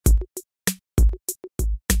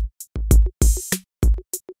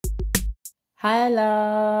Hi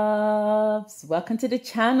loves, welcome to the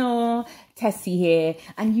channel. Tessie here,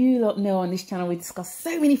 and you lot know on this channel we discuss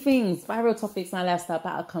so many things, viral topics and lifestyle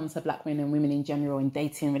outcomes for black women and women in general in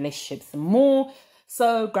dating, relationships and more.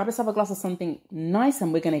 So grab yourself a glass of something nice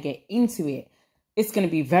and we're going to get into it. It's going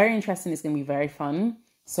to be very interesting, it's going to be very fun.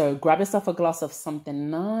 So grab yourself a glass of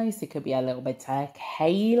something nice. It could be a little bit of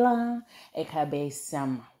tequila, it could be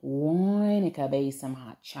some wine, it could be some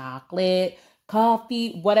hot chocolate,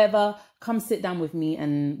 coffee, whatever. Come sit down with me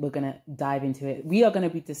and we're going to dive into it. We are going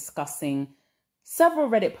to be discussing several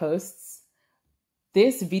Reddit posts.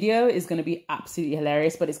 This video is going to be absolutely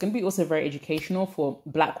hilarious, but it's going to be also very educational for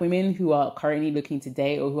black women who are currently looking to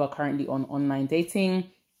date or who are currently on online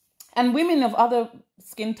dating, and women of other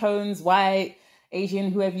skin tones, white,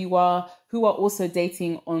 Asian, whoever you are, who are also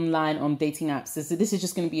dating online on dating apps. So this is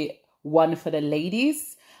just going to be one for the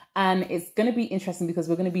ladies. And it's going to be interesting because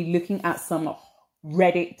we're going to be looking at some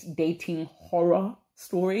Reddit dating horror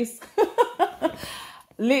stories.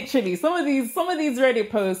 Literally, some of these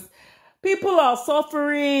Reddit posts, people are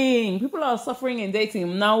suffering. People are suffering in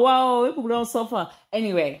dating. Now, wow, people don't suffer.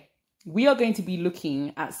 Anyway, we are going to be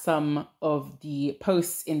looking at some of the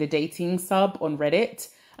posts in the dating sub on Reddit.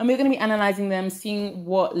 And we're going to be analyzing them, seeing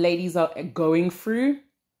what ladies are going through.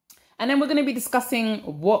 And then we're going to be discussing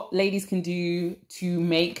what ladies can do to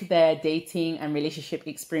make their dating and relationship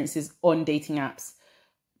experiences on dating apps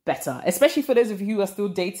better, especially for those of you who are still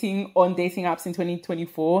dating on dating apps in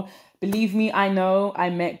 2024. Believe me, I know I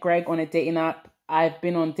met Greg on a dating app. I've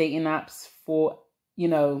been on dating apps for,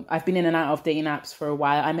 I've been in and out of dating apps for a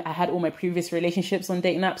while. I had all my previous relationships on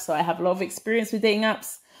dating apps, so I have a lot of experience with dating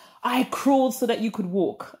apps. I crawled so that you could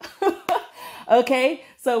walk. Okay,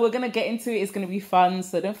 so we're going to get into it. It's going to be fun.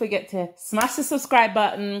 So don't forget to smash the subscribe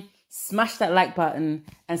button, smash that like button,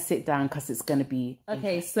 and sit down because it's going to be...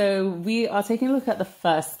 Okay, so we are taking a look at the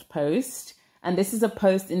first post. And this is a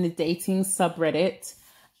post in the dating subreddit.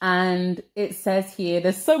 And it says here,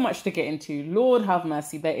 there's so much to get into. Lord have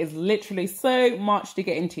mercy. There is literally so much to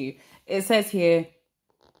get into. It says here,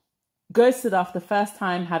 ghosted after first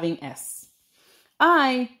time having S.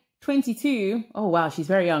 22, oh wow, she's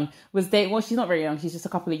very young, well, she's not very young, she's just a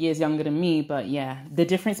couple of years younger than me, but yeah, the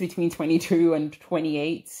difference between 22 and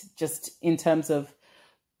 28, just in terms of,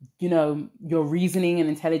 your reasoning and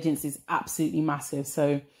intelligence is absolutely massive.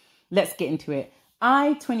 So let's get into it.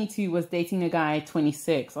 22, was dating a guy,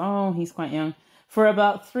 26, oh, he's quite young, for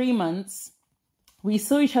about 3 months. We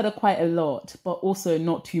saw each other quite a lot, but also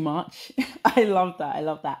not too much. I love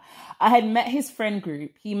that. I had met his friend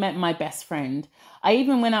group. He met my best friend. I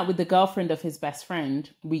even went out with the girlfriend of his best friend.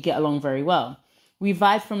 We get along very well. We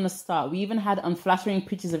vibed from the start. We even had unflattering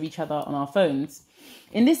pictures of each other on our phones.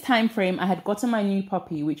 In this time frame, I had gotten my new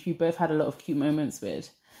puppy, which we both had a lot of cute moments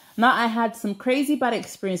with. Now, I had some crazy bad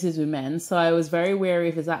experiences with men, so I was very wary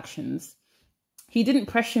of his actions. He didn't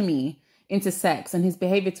pressure me into sex, and his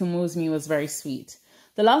behavior towards me was very sweet.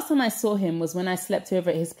 The last time I saw him was when I slept over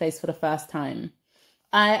at his place for the first time.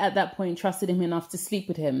 I, at that point, trusted him enough to sleep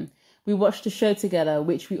with him. We watched a show together,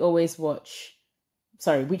 which we always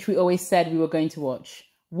said we were going to watch.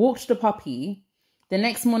 Walked the puppy. The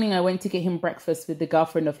next morning, I went to get him breakfast with the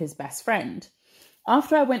girlfriend of his best friend.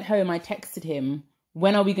 After I went home, I texted him,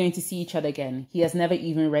 when are we going to see each other again? He has never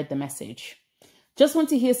even read the message. Just want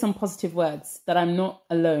to hear some positive words, that I'm not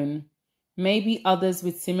alone. Maybe others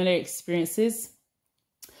with similar experiences.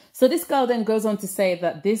 So this girl then goes on to say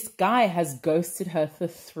that this guy has ghosted her for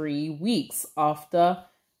 3 weeks after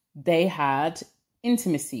they had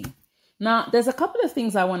intimacy. Now, there's a couple of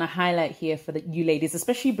things I want to highlight here for you ladies,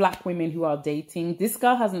 especially black women who are dating. This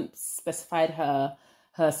girl hasn't specified her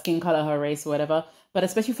skin color, her race, or whatever, but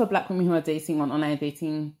especially for black women who are dating on online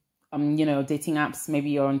dating, dating apps, maybe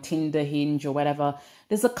you're on Tinder, Hinge, or whatever.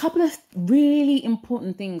 There's a couple of really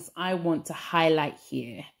important things I want to highlight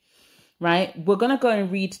here. Right, we're going to go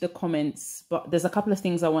and read the comments, but there's a couple of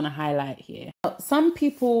things I want to highlight here. Some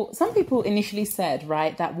people initially said,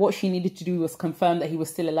 right, that what she needed to do was confirm that he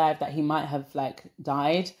was still alive, that he might have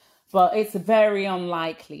died, but it's very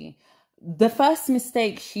unlikely. The first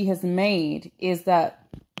mistake she has made is that,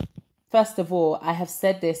 first of all, I have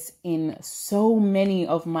said this in so many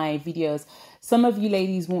of my videos. Some of you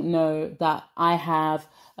ladies won't know that I have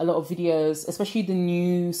a lot of videos, especially the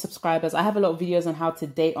new subscribers. I have a lot of videos on how to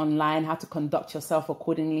date online, how to conduct yourself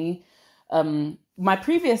accordingly. My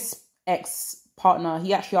previous ex-partner,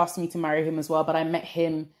 he actually asked me to marry him as well, but I met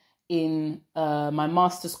him in my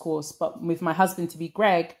master's course. But with my husband-to-be,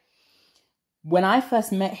 Greg, when I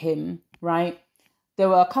first met him, right, there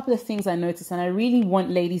were a couple of things I noticed, and I really want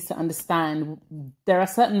ladies to understand there are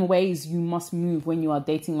certain ways you must move when you are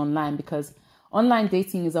dating online, because Online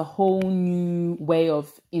dating is a whole new way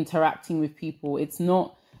of interacting with people. It's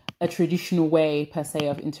not a traditional way per se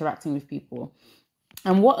of interacting with people.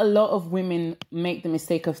 And what a lot of women make the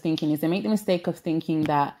mistake of thinking is they make the mistake of thinking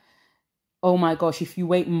that, oh my gosh, if you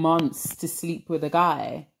wait months to sleep with a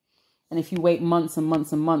guy, and if you wait months and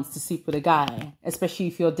months and months to sleep with a guy, especially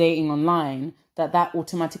if you're dating online, that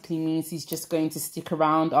automatically means he's just going to stick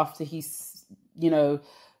around after he's,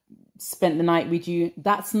 spent the night with you.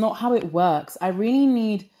 That's not how it works. I really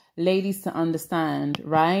need ladies to understand,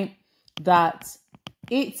 right, that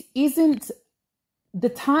it isn't the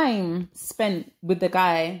time spent with the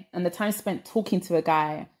guy and the time spent talking to a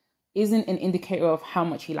guy isn't an indicator of how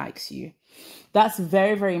much he likes you. That's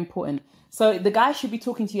very, very important. So the guy should be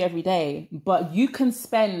talking to you every day, but you can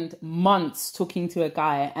spend months talking to a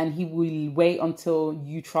guy and he will wait until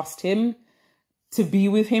you trust him to be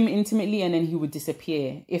with him intimately, and then he would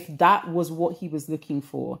disappear if that was what he was looking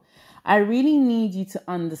for. I really need you to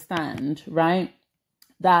understand, right,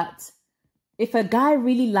 that if a guy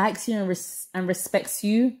really likes you and respects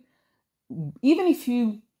you, even if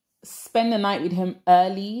you spend the night with him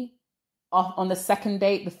early, on the second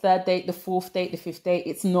date, the third date, the fourth date, the fifth date,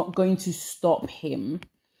 it's not going to stop him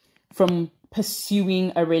from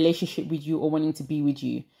pursuing a relationship with you or wanting to be with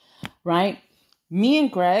you, right? Me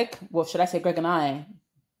and Greg, well, should I say Greg and I,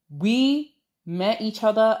 we met each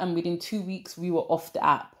other and within 2 weeks we were off the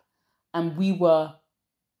app and we were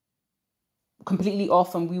completely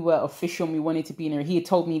off and we were official and we wanted to be in a, he had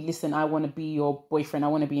told me, listen, I want to be your boyfriend. I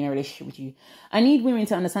want to be in a relationship with you. I need women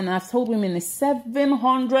to understand, and I've told women this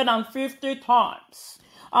 750 times.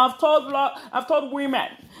 I've told women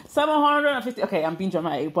 750. Okay, I'm being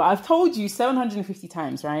dramatic, but I've told you 750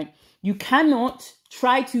 times, right? You cannot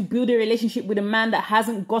try to build a relationship with a man that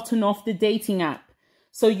hasn't gotten off the dating app.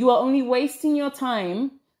 So you are only wasting your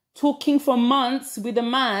time talking for months with a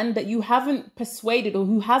man that you haven't persuaded or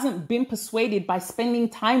who hasn't been persuaded by spending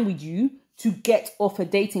time with you to get off a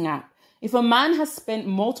dating app. If a man has spent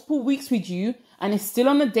multiple weeks with you and is still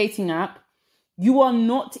on the dating app, you are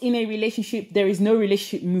not in a relationship. There is no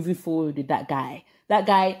relationship moving forward with that guy. That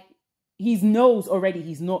guy, he knows already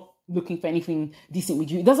he's not looking for anything decent with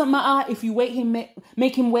you. It doesn't matter if you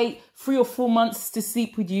make him wait 3 or 4 months to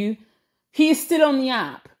sleep with you. He is still on the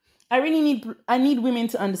app. I need women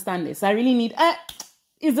to understand this. I really need, I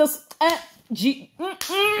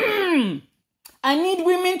need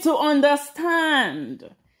women to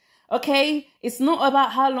understand. Okay? It's not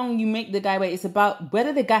about how long you make the guy wait. It's about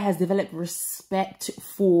whether the guy has developed respect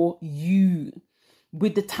for you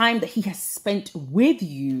with the time that he has spent with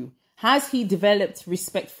you. Has he developed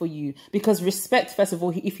respect for you? Because respect, first of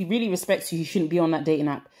all, if he really respects you, he shouldn't be on that dating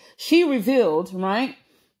app. She revealed, right,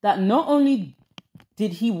 that not only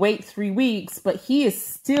did he wait 3 weeks, but he is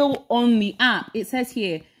still on the app. It says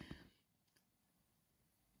here,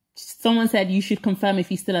 someone said you should confirm if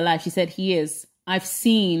he's still alive. She said he is. I've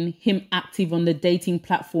seen him active on the dating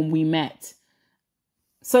platform we met.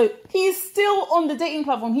 So he's still on the dating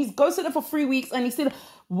platform. He's ghosted her for 3 weeks and he's still...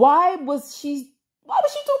 Why was she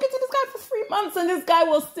talking to this guy for 3 months and this guy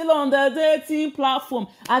was still on the dating platform?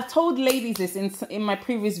 I've told ladies this in my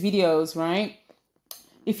previous videos, right?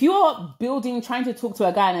 If you are trying to talk to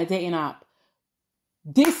a guy on a dating app,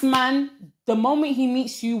 this man, the moment he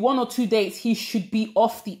meets you, 1 or 2 dates, he should be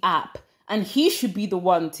off the app. And he should be the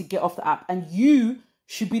one to get off the app. And you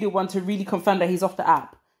should be the one to really confirm that he's off the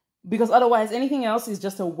app. Because otherwise, anything else is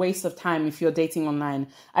just a waste of time if you're dating online.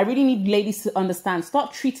 I really need ladies to understand.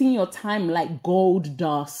 Start treating your time like gold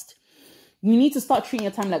dust. You need to start treating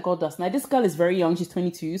your time like gold dust. Now, this girl is very young. She's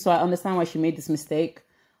 22. So I understand why she made this mistake.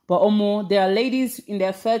 But Omo, there are ladies in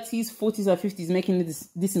their 30s, 40s, or 50s making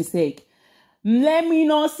this mistake. Let me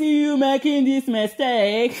not see you making this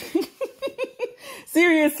mistake.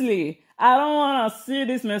 Seriously, I don't want to see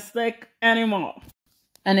this mistake anymore.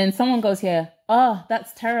 And then someone goes here, oh,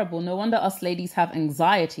 that's terrible. No wonder us ladies have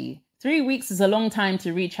anxiety. 3 weeks is a long time to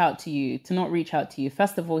not reach out to you.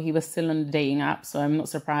 First of all, he was still on the dating app, so I'm not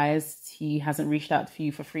surprised he hasn't reached out to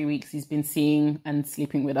you for 3 weeks. He's been seeing and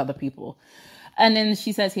sleeping with other people. And then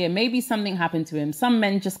she says here, maybe something happened to him. Some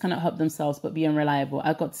men just cannot help themselves but be unreliable.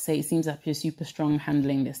 I got to say, it seems like you're super strong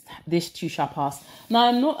handling this. This too shall pass. Now,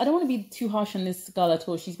 I don't want to be too harsh on this girl at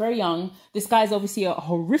all. She's very young. This guy is obviously a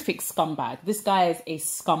horrific scumbag. This guy is a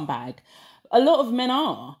scumbag. A lot of men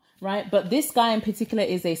are, right? But this guy in particular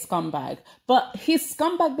is a scumbag. But his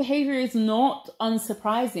scumbag behavior is not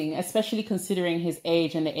unsurprising, especially considering his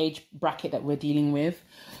age and the age bracket that we're dealing with.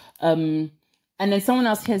 And then someone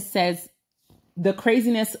else here says, the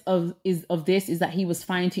craziness of this is that he was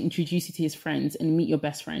fine to introduce you to his friends and meet your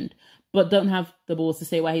best friend, but don't have the balls to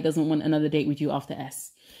say why he doesn't want another date with you after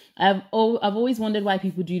S. I've always wondered why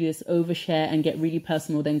people do this, overshare and get really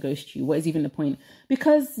personal, then ghost you. What is even the point?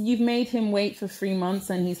 Because you've made him wait for 3 months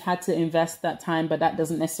and he's had to invest that time, but that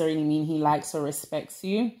doesn't necessarily mean he likes or respects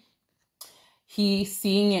you. He's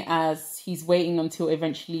seeing it as he's waiting until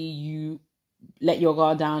eventually you let your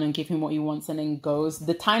guard down and give him what he wants and then goes.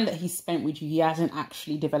 The time that he spent with you, he hasn't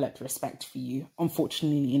actually developed respect for you,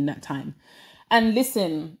 unfortunately, in that time. And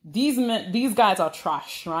listen, these guys are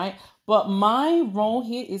trash, right? But my role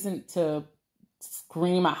here isn't to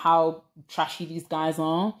scream at how trashy these guys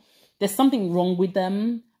are. There's something wrong with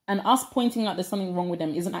them. And us pointing out there's something wrong with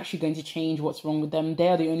them isn't actually going to change what's wrong with them.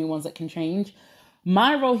 They're the only ones that can change.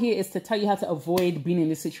 My role here is to tell you how to avoid being in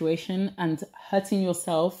this situation and hurting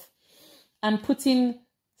yourself and putting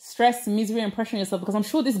stress, misery, and pressure on yourself, because I'm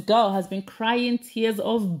sure this girl has been crying tears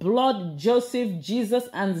of blood, Joseph, Jesus,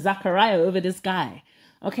 and Zachariah over this guy.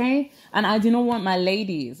 Okay? And I do not want my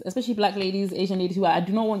ladies, especially black ladies, Asian ladies, I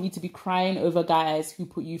do not want you to be crying over guys who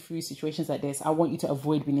put you through situations like this. I want you to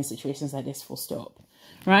avoid being in situations like this, full stop.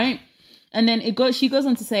 Right? And then she goes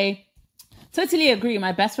on to say, totally agree.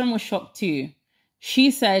 My best friend was shocked too.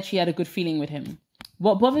 She said she had a good feeling with him.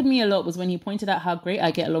 What bothered me a lot was when he pointed out how great I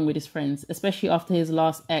get along with his friends, especially after his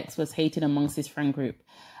last ex was hated amongst his friend group.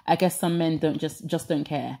 I guess some men just don't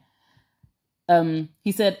care.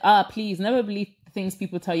 He said, please never believe things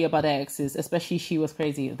people tell you about their exes, especially she was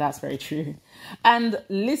crazy. That's very true. And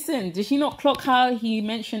listen, did she not clock how he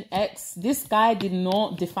mentioned ex? This guy did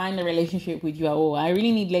not define the relationship with you at all. I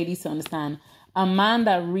really need ladies to understand. A man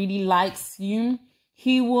that really likes you,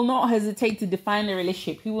 he will not hesitate to define the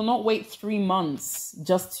relationship. He will not wait 3 months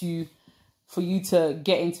just for you to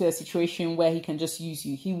get into a situation where he can just use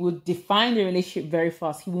you. He will define the relationship very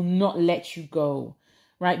fast. He will not let you go,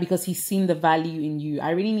 right? Because he's seen the value in you.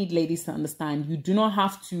 I really need ladies to understand. You do not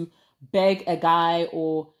have to beg a guy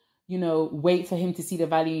or, wait for him to see the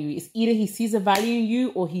value in you. It's either he sees the value in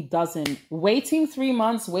you or he doesn't. Waiting 3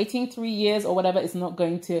 months, waiting 3 years or whatever is not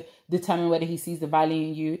going to determine whether he sees the value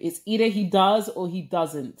in you. It's either he does or he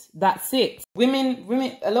doesn't. That's it. Women,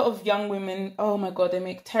 a lot of young women, oh my God, they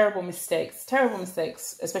make terrible mistakes,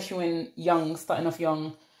 especially when young, starting off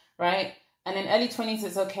young, right? And in early 20s,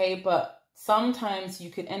 it's okay, but sometimes you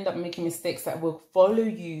could end up making mistakes that will follow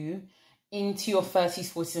you into your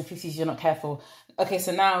 30s, 40s, and 50s. You're not careful. Okay,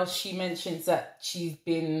 so now she mentions that she's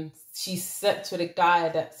slept with a guy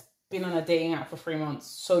that's been on a dating app for 3 months.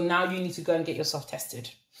 So now you need to go and get yourself tested,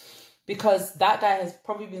 because that guy has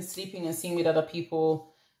probably been sleeping and seeing with other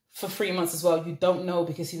people for 3 months as well. You don't know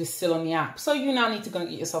because he was still on the app. So you now need to go and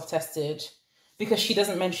get yourself tested, because she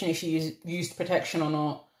doesn't mention if she used protection or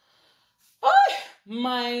not. Oh,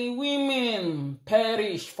 my women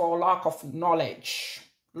perish for lack of knowledge.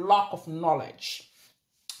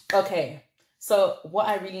 Okay, so what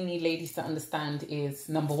I really need ladies to understand is,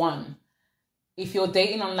 number one, if you're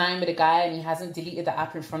dating online with a guy and he hasn't deleted the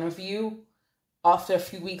app in front of you after a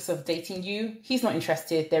few weeks of dating you, he's not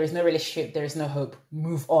interested. There is no relationship. There is no hope.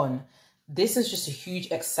 Move on. This is just a huge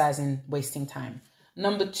exercise in wasting time.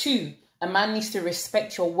 Number two, a man needs to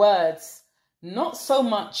respect your words, not so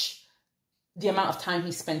much the amount of time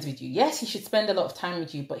he spends with you. Yes, he should spend a lot of time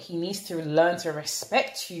with you, but he needs to learn to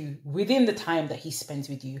respect you within the time that he spends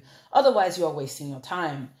with you. Otherwise, you are wasting your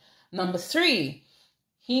time. Number three,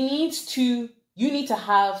 you need to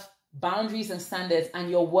have boundaries and standards,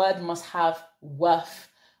 and your word must have worth.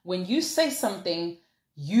 When you say something,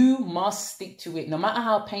 you must stick to it, no matter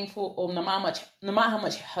how painful or no matter how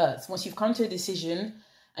much it hurts. Once you've come to a decision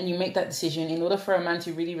and you make that decision, in order for a man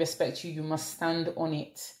to really respect you, you must stand on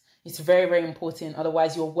it. It's very, very important.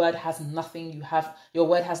 Otherwise, your word has nothing. Your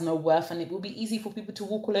word has no worth, and it will be easy for people to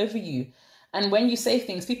walk all over you. And when you say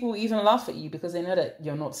things, people will even laugh at you because they know that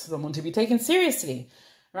you're not someone to be taken seriously,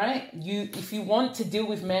 right? If you want to deal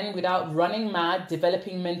with men without running mad,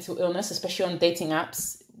 developing mental illness, especially on dating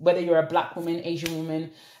apps, whether you're a black woman, Asian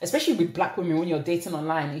woman, especially with black women when you're dating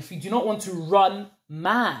online, if you do not want to run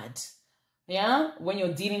mad, when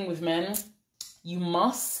you're dealing with men, you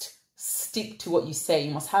must stick to what you say.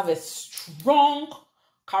 You must have a strong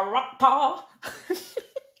character.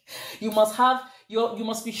 You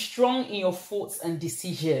must be strong in your thoughts and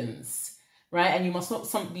decisions, right? And you must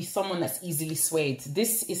not be someone that's easily swayed.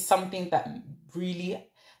 This is something that really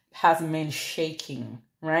has men shaking,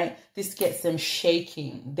 right? This gets them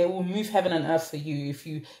shaking. They will move heaven and earth for you if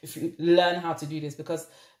you learn how to do this, because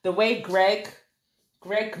the way Greg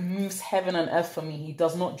moves heaven and earth for me, he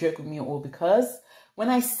does not joke with me at all, because when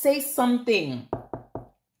I say something,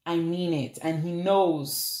 I mean it. And he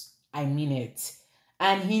knows I mean it.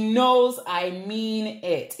 And he knows I mean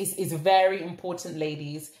it. It's very important,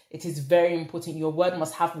 ladies. It is very important. Your word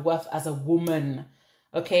must have worth as a woman.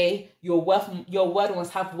 Okay? Your word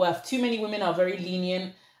must have worth. Too many women are very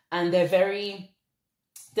lenient and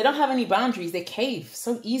they don't have any boundaries. They cave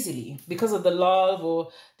so easily because of the love or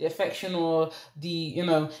the affection or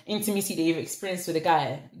the, intimacy that you've experienced with a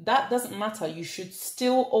guy. That doesn't matter. You should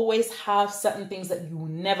still always have certain things that you will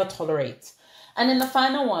never tolerate. And then the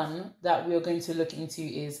final one that we're going to look into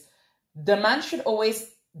is the man should always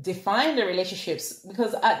define the relationships,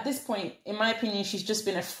 because at this point, in my opinion, she's just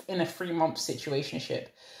been in a 3-month situationship.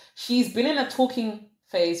 She's been in a talking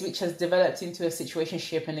phase, which has developed into a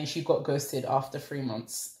situationship, and then she got ghosted after 3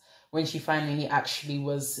 months when she finally actually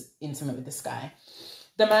was intimate with this guy.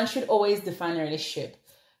 The man should always define a relationship.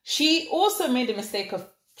 She also made the mistake of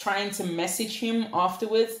trying to message him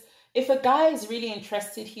afterwards. If a guy is really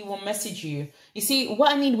interested, he will message you. You see,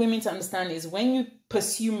 what I need women to understand is when you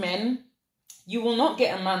pursue men, you will not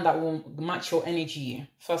get a man that will match your energy,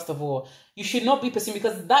 first of all. You should not be pursuing,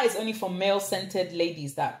 because that is only for male-centered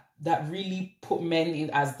ladies that really put men in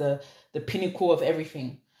as the pinnacle of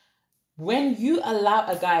everything. When you allow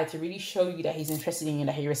a guy to really show you that he's interested in you,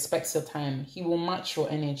 that he respects your time, he will match your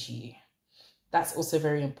energy. That's also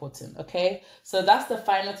very important, okay? So that's the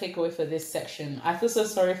final takeaway for this section. I feel so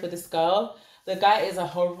sorry for this girl. The guy is a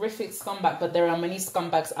horrific scumbag, but there are many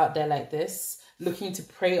scumbags out there like this, looking to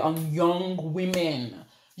prey on young women.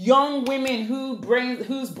 Young women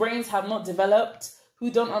whose brains have not developed,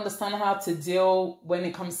 who don't understand how to deal when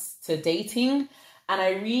it comes to dating. And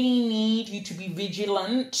I really need you to be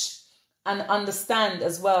vigilant and understand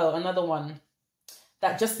as well, another one,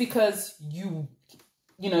 that just because you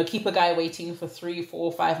keep a guy waiting for 3,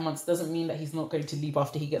 4, 5 months doesn't mean that he's not going to leave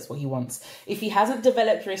after he gets what he wants. If he hasn't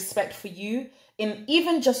developed respect for you in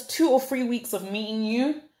even just 2 or 3 weeks of meeting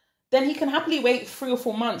you, then he can happily wait 3 or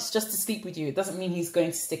 4 months just to sleep with you. It doesn't mean he's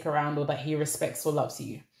going to stick around or that he respects or loves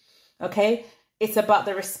you. Okay? It's about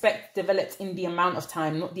the respect developed in the amount of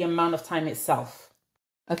time, not the amount of time itself.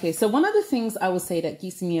 Okay, so one of the things I would say that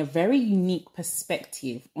gives me a very unique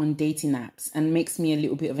perspective on dating apps and makes me a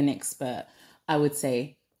little bit of an expert, I would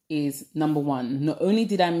say, is number one, not only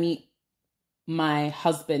did I meet my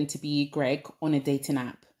husband to be Greg on a dating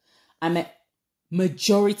app, I met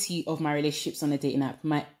majority of my relationships on a dating app.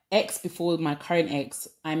 My ex, before my current ex,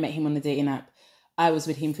 I met him on a dating app. I was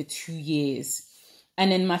with him for 2 years.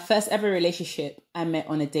 And in my first ever relationship, I met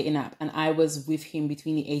on a dating app, and I was with him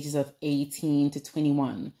between the ages of 18 to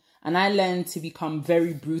 21. And I learned to become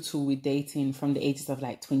very brutal with dating from the ages of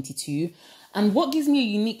like 22. And what gives me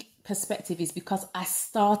a unique perspective is because I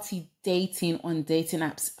started dating on dating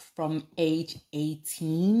apps from age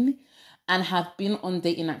 18 and have been on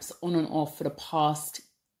dating apps on and off for the past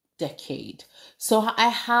decade. So I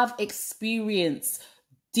have experience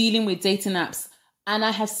dealing with dating apps, and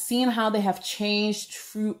I have seen how they have changed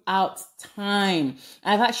throughout time.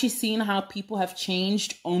 I've actually seen how people have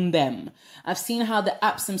changed on them. I've seen how the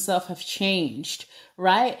apps themselves have changed,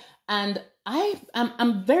 right? And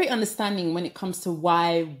I'm very understanding when it comes to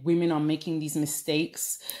why women are making these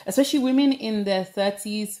mistakes, especially women in their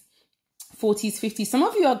 30s, 40s, 50s. Some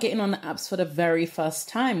of you are getting on the apps for the very first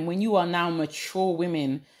time. When you are now mature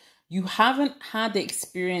women, you haven't had the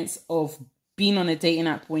experience of being on a dating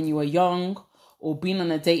app when you were young or being on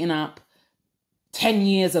a dating app 10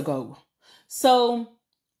 years ago. So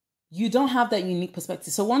you don't have that unique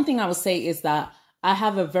perspective. So one thing I would say is that I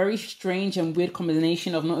have a very strange and weird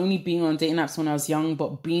combination of not only being on dating apps when I was young,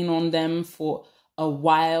 but being on them for a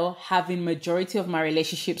while, having majority of my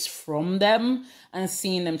relationships from them and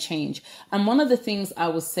seeing them change. And one of the things I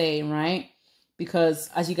would say, right, because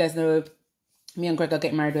as you guys know, me and Greg are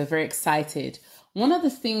getting married, we're very excited. One of the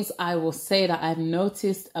things I will say that I've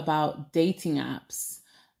noticed about dating apps,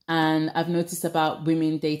 and I've noticed about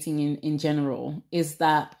women dating in general, is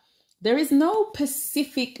that there is no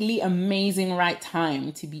specifically amazing right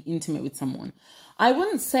time to be intimate with someone. I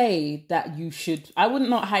wouldn't say that you should, I would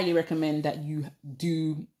not highly recommend that you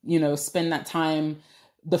do, spend that time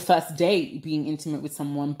the first date being intimate with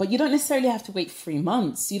someone, but you don't necessarily have to wait 3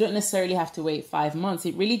 months. You don't necessarily have to wait 5 months.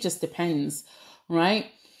 It really just depends, right?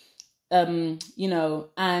 And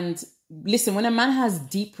listen, when a man has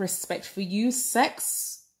deep respect for you,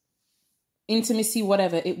 sex, intimacy,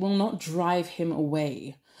 whatever, it will not drive him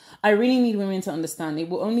away. I really need women to understand it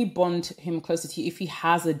will only bond him closer to you if he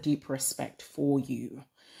has a deep respect for you,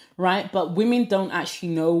 right? But women don't actually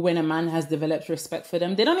know when a man has developed respect for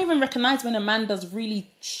them. They don't even recognize when a man does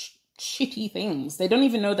really shitty things. They don't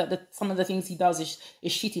even know that some of the things he does is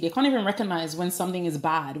shitty. They can't even recognize when something is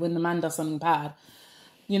bad, when the man does something bad.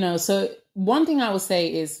 So one thing I would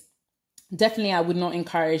say is definitely I would not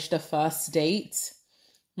encourage the first date,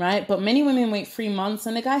 right? But many women wait 3 months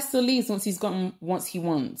and the guy still leaves once he's gotten what he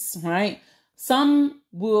wants, right? Some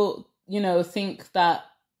will, think that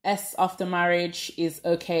after marriage is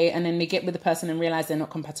okay, and then they get with the person and realize they're not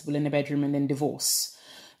compatible in the bedroom and then divorce,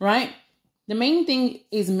 right? The main thing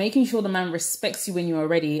is making sure the man respects you when you are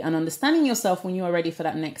ready and understanding yourself when you are ready for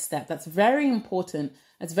that next step. That's very important.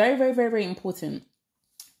 That's very, very, very, very important.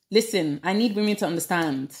 Listen, I need women to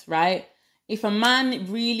understand, right? If a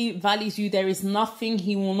man really values you, there is nothing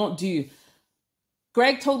he will not do.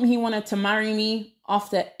 Greg told me he wanted to marry me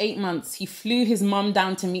after 8 months. He flew his mum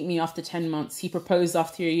down to meet me after 10 months. He proposed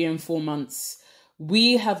after 1 year and 4 months.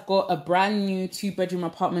 We have got a brand new 2-bedroom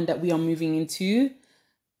apartment that we are moving into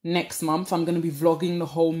next month. I'm going to be vlogging the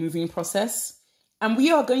whole moving process. And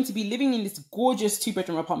we are going to be living in this gorgeous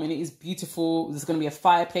 2-bedroom apartment. It is beautiful. There's going to be a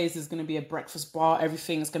fireplace. There's going to be a breakfast bar.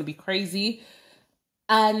 Everything is going to be crazy.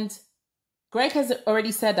 And Greg has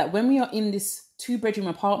already said that when we are in this 2-bedroom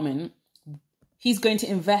apartment, he's going to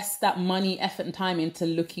invest that money, effort, and time into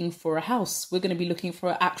looking for a house. We're going to be looking for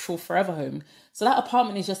an actual forever home. So that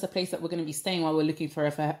apartment is just a place that we're going to be staying while we're looking for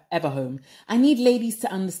a forever home. I need ladies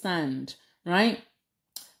to understand, right?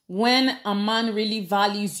 When a man really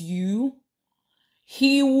values you,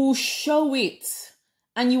 he will show it.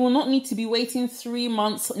 And you will not need to be waiting 3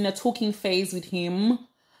 months in a talking phase with him.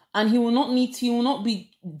 And he will not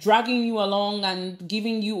be dragging you along and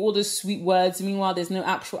giving you all the sweet words. Meanwhile, there's no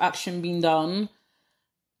actual action being done.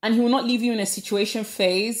 And he will not leave you in a situation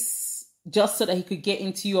phase just so that he could get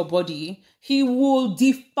into your body. He will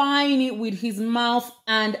define it with his mouth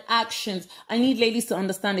and actions. I need ladies to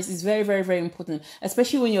understand this. It's very, very, very important,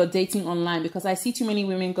 especially when you're dating online, because I see too many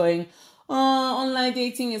women going, oh, online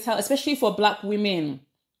dating is hell, especially for Black women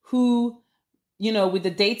who, with the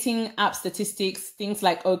dating app statistics, things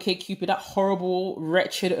like OkCupid, that horrible,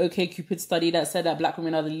 wretched OkCupid study that said that Black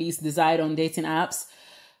women are the least desired on dating apps.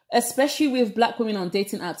 Especially with Black women on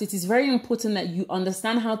dating apps, it is very important that you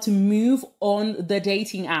understand how to move on the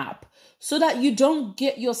dating app so that you don't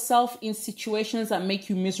get yourself in situations that make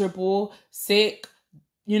you miserable, sick,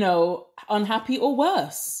 unhappy, or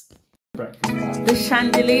worse. The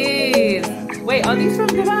chandeliers. Wait, are these from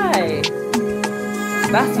Dubai?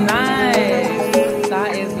 That's nice.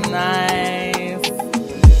 That is nice.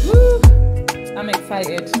 Woo. I'm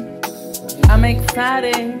excited.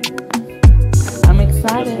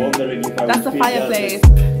 That's the fireplace.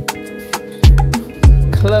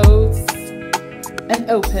 Close and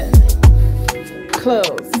open.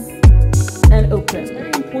 Close and open.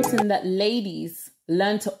 Very important that ladies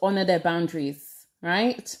learn to honor their boundaries,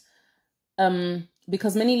 right?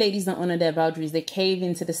 Because many ladies don't honor their boundaries. They cave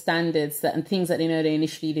into the standards and things that they know they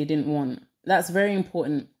didn't want. That's very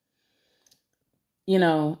important.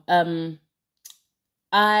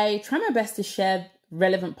 I try my best to share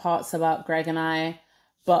relevant parts about Greg and I,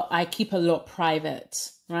 but I keep a lot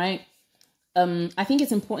private, right? I think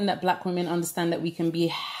it's important that Black women understand that we can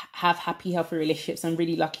have happy, healthy relationships. I'm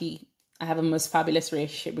really lucky. I have a most fabulous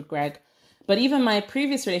relationship with Greg. But even my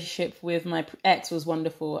previous relationship with my ex was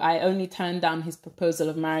wonderful. I only turned down his proposal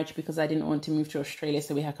of marriage because I didn't want to move to Australia.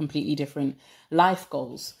 So we had completely different life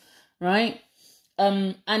goals, right?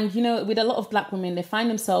 And, with a lot of Black women, they find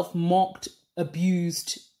themselves mocked,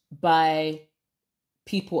 abused by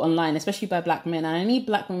people online, especially by Black men. And I need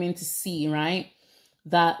Black women to see, right,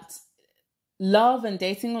 that love and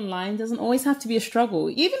dating online doesn't always have to be a struggle.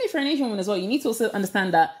 Even if you're an Asian woman as well, you need to also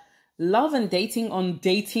understand that love and dating on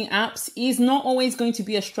dating apps is not always going to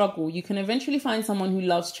be a struggle. You can eventually find someone who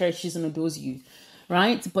loves, cherishes, and adores you,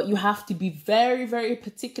 right? But you have to be very, very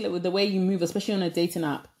particular with the way you move, especially on a dating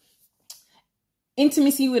app.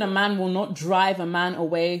 Intimacy with a man will not drive a man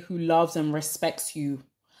away who loves and respects you.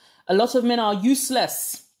 A lot of men are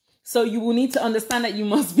useless. So you will need to understand that you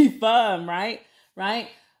must be firm, right?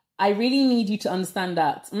 I really need you to understand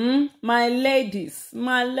that. My ladies,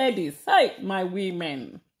 hey, my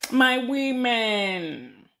women.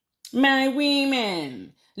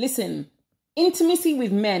 Listen, intimacy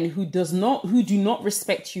with men who do not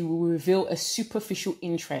respect you will reveal a superficial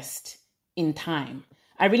interest in time.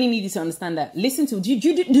 I really need you to understand that. Listen to, did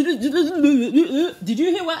you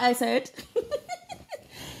hear what I said?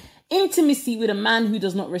 Intimacy with a man who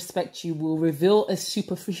does not respect you will reveal a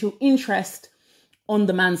superficial interest on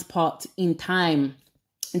the man's part in time.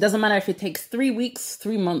 It doesn't matter if it takes 3 weeks,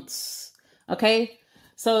 3 months. Okay?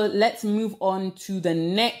 So let's move on to the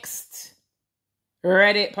next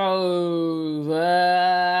Reddit pose.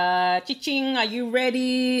 Cha-ching, are you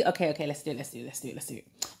ready? Okay, let's do it.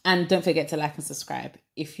 And don't forget to like and subscribe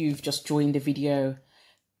if you've just joined the video.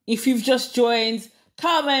 If you've just joined,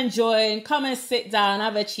 come and join, come and sit down,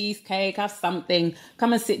 have a cheesecake, have something,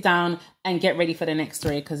 come and sit down and get ready for the next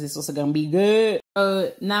story because it's also going to be good.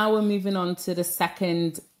 So now we're moving on to the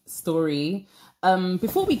second story.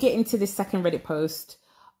 Before we get into this second Reddit post,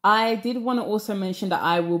 I did want to also mention that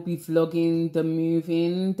I will be vlogging the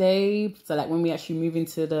move-in day. So like when we actually move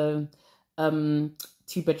into the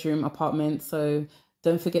 2-bedroom apartment. So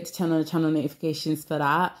don't forget to turn on the channel notifications for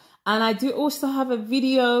that. And I do also have a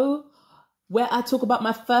video where I talk about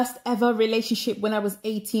my first ever relationship when I was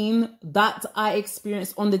 18 that I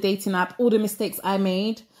experienced on the dating app, all the mistakes I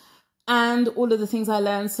made and all of the things I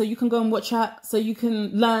learned. So you can go and watch that so you can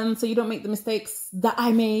learn, so you don't make the mistakes that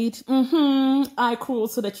I made. I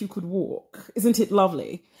crawled so that you could walk. Isn't it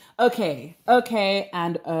lovely? Okay.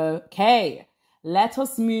 Let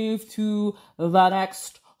us move to the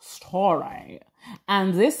next story.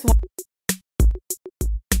 And this one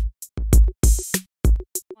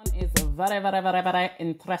is very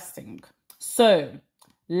interesting. So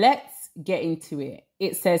let's get into it.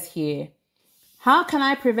 It says here, how can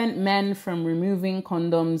I prevent men from removing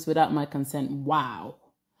condoms without my consent? Wow.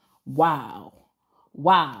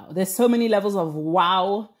 There's so many levels of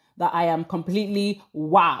wow that I am completely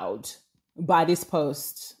wowed by this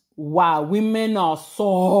post. Wow, women are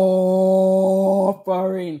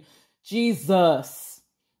suffering. Jesus.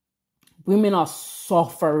 Women are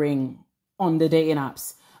suffering on the dating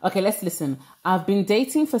apps. Okay, let's listen. I've been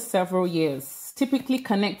dating for several years, typically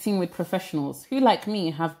connecting with professionals who, like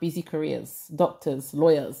me, have busy careers, doctors,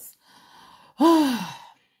 lawyers. I'm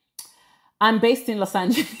based in Los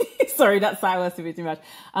Angeles. Sorry, that sigh was a bit too much.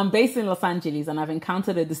 I'm based in Los Angeles and I've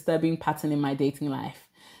encountered a disturbing pattern in my dating life.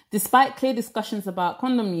 Despite clear discussions about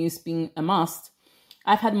condom use being a must,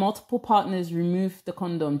 I've had multiple partners remove the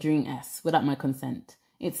condom during S without my consent.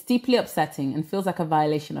 It's deeply upsetting and feels like a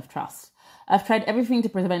violation of trust. I've tried everything to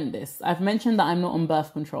prevent this. I've mentioned that I'm not on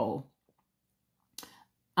birth control.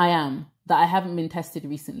 I am. That I haven't been tested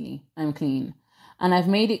recently. I'm clean. And I've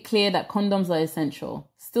made it clear that condoms are essential.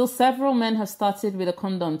 Still, several men have started with a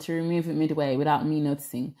condom to remove it midway without me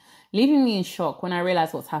noticing, leaving me in shock when I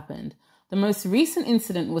realized what's happened. The most recent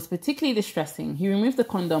incident was particularly distressing. He removed the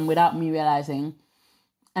condom without me realizing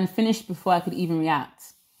and finished before I could even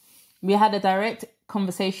react. We had a direct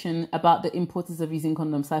conversation about the importance of using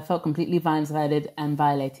condoms, so I felt completely violated and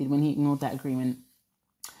violated when he ignored that agreement.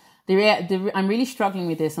 I'm really struggling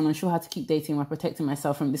with this and unsure how to keep dating while protecting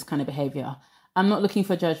myself from this kind of behavior. I'm not looking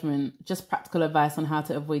for judgment, just practical advice on how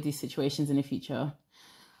to avoid these situations in the future.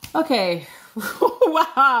 Okay.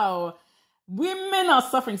 Wow. Women are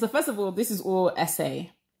suffering. So first of all, this is all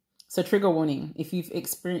essay. So trigger warning. If you've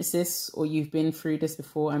experienced this or you've been through this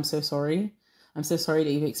before, I'm so sorry. I'm so sorry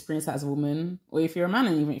that you've experienced that as a woman. Or if you're a man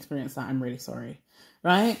and you've experienced that, I'm really sorry.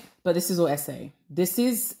 Right? But this is all essay. This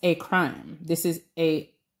is a crime. This is SA.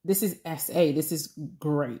 This is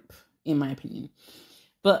grape, in my opinion.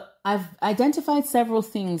 But I've identified several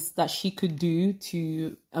things that she could do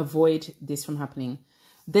to avoid this from happening.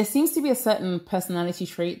 There seems to be a certain personality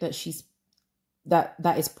trait that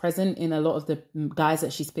that is present in a lot of the guys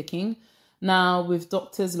that she's picking. Now, with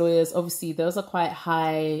doctors, lawyers, obviously, those are quite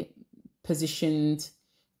high positioned,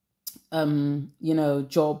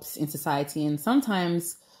 jobs in society. And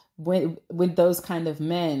sometimes with those kind of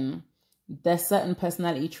men, there's certain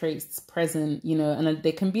personality traits present, and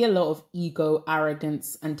there can be a lot of ego,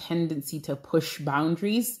 arrogance, and tendency to push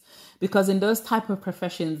boundaries. Because in those type of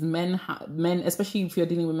professions, men, especially if you're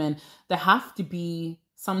dealing with men,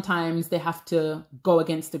 sometimes they have to go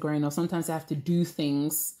against the grain, or sometimes they have to do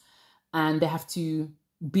things and they have to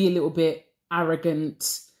be a little bit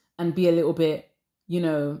arrogant and be a little bit,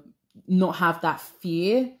 not have that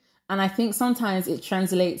fear. And I think sometimes it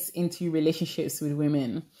translates into relationships with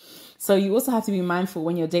women. So you also have to be mindful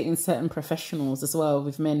when you're dating certain professionals as well,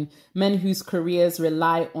 with men whose careers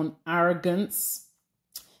rely on arrogance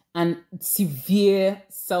and severe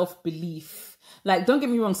self-belief. Like, don't get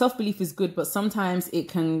me wrong, self-belief is good, but sometimes it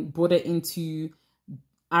can border into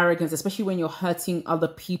arrogance, especially when you're hurting other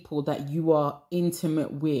people that you are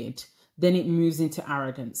intimate with. Then it moves into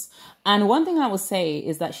arrogance. And one thing I will say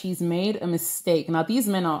is that she's made a mistake. Now, these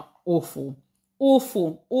men are awful,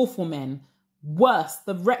 awful, awful men. Worse,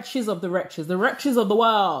 the wretches of the wretches, the wretches of the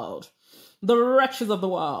world, the wretches of the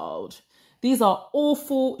world. These are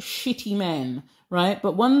awful, shitty men, right?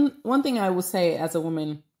 But one thing I will say as a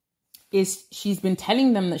woman is she's been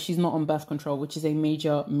telling them that she's not on birth control, which is a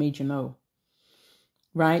major, major no,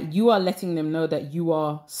 right? You are letting them know that you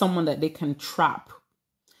are someone that they can trap.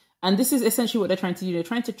 And this is essentially what they're trying to do. They're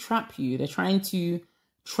trying to trap you. They're trying to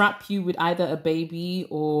trap you with either a baby,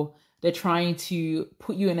 or they're trying to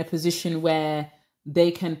put you in a position where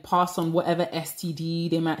they can pass on whatever STD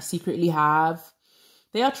they might secretly have.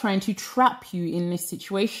 They are trying to trap you in this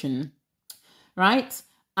situation, right?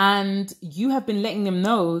 And you have been letting them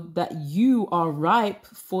know that you are ripe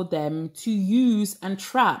for them to use and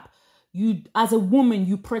trap. You, as a woman,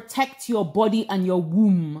 you protect your body and your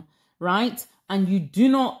womb, right? And you do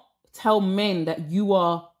not tell men that you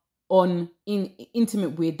are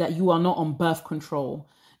intimate with, that you are not on birth control.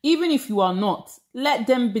 Even if you are not, let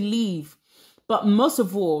them believe. But most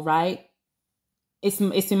of all, right, it's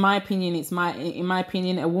in my opinion,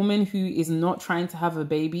 a woman who is not trying to have a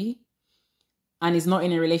baby and is not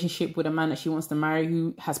in a relationship with a man that she wants to marry,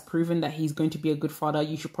 who has proven that he's going to be a good father,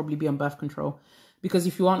 you should probably be on birth control. Because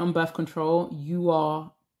if you aren't on birth control, you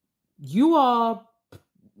are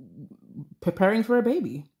preparing for a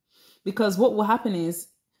baby. Because what will happen is,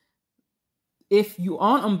 if you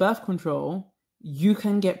aren't on birth control, you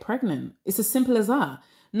can get pregnant. It's as simple as that.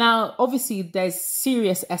 Now, obviously, there's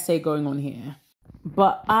serious essay going on here.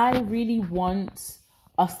 But I really want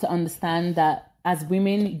us to understand that as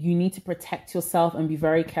women, you need to protect yourself and be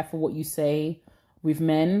very careful what you say with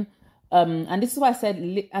men. And this is why I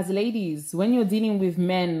said, as ladies, when you're dealing with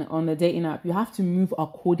men on a dating app, you have to move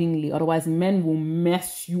accordingly. Otherwise, men will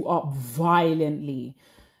mess you up violently,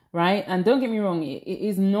 right? And don't get me wrong, it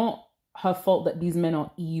is not her fault that these men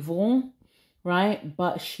are evil, right?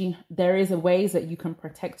 But there is a ways that you can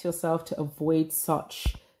protect yourself to avoid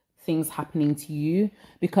such things happening to you,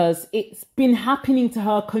 because it's been happening to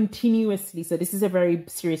her continuously. So this is a very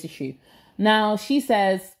serious issue. Now, she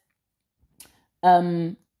says,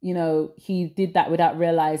 he did that without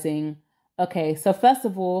realizing. Okay, so first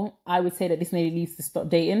of all, I would say that this lady needs to stop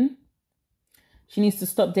dating. She needs to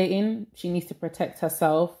stop dating. She needs to protect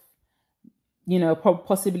herself.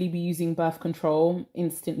 Possibly be using birth control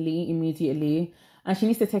immediately. And she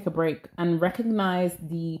needs to take a break and recognize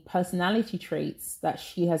the personality traits that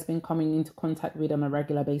she has been coming into contact with on a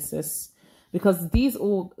regular basis. Because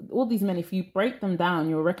all these men, if you break them down,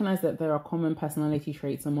 you'll recognize that there are common personality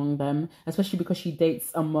traits among them, especially because she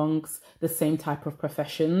dates amongst the same type of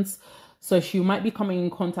professions. So she might be coming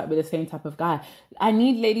in contact with the same type of guy. I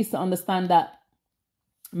need ladies to understand that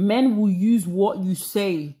men will use what you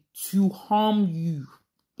say to harm you.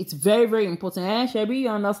 It's very, very important. Shabby, you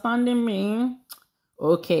understanding me?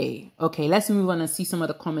 Okay, let's move on and see some of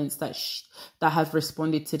the comments that have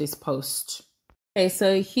responded to this post. Okay,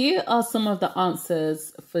 so here are some of the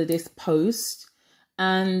answers for this post.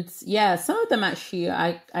 And yeah, some of them actually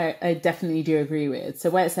I definitely do agree with. So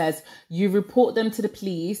where it says, you report them to the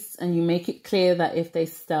police and you make it clear that if they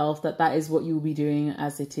stealth, that is what you will be doing,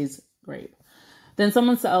 as it is rape. Then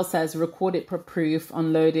someone else says, record it for proof,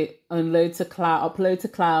 upload to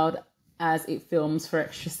cloud as it films for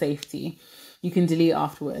extra safety. You can delete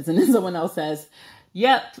afterwards. And then someone else says,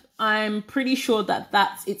 yep, I'm pretty sure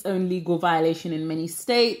that's its own legal violation in many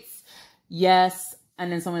states. Yes.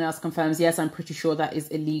 And then someone else confirms, yes, I'm pretty sure that is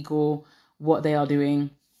illegal, what they are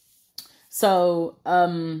doing. So,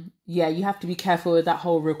 yeah, you have to be careful with that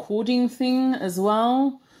whole recording thing as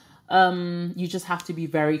well. You just have to be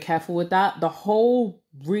very careful with that. The whole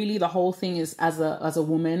thing is, as a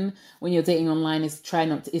woman, when you're dating online,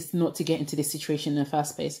 is not to get into this situation in the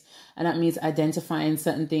first place. And that means identifying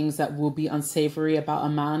certain things that will be unsavory about a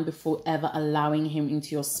man before ever allowing him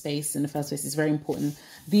into your space in the first place. It's very important.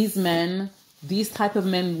 These type of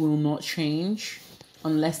men will not change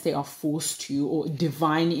unless they are forced to, or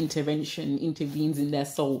divine intervention intervenes in their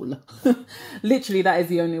soul. Literally, that is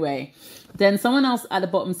the only way. Then someone else at the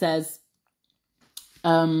bottom says,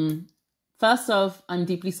 first off, I'm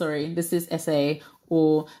deeply sorry. This is SA.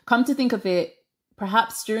 Or come to think of it,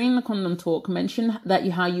 perhaps during the condom talk, mention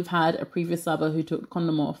how you've had a previous lover who took the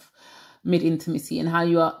condom off mid-intimacy and how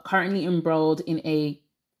you are currently embroiled in a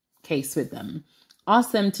case with them.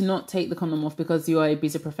 Ask them to not take the condom off because you are a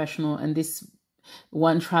busy professional and this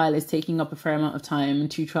one trial is taking up a fair amount of time and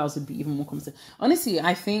 2 trials would be even more complicated. Honestly,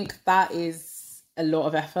 I think that is a lot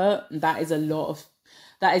of effort. That is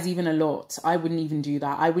even a lot. I wouldn't even do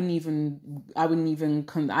that.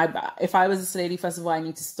 If I was a lady, first of all, I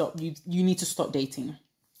need to stop. You need to stop dating.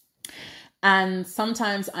 And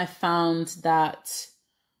sometimes I found that,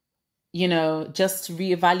 just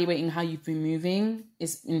reevaluating how you've been moving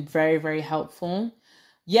is been very, very helpful.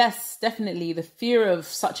 Yes, definitely. The fear of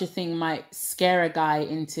such a thing might scare a guy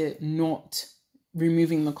into not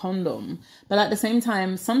removing the condom. But at the same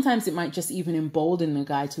time, sometimes it might just even embolden the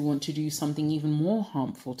guy to want to do something even more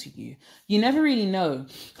harmful to you. You never really know.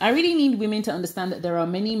 I really need women to understand that there are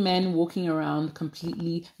many men walking around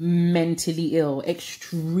completely mentally ill,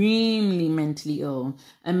 extremely mentally ill.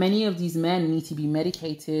 And many of these men need to be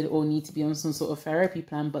medicated or need to be on some sort of therapy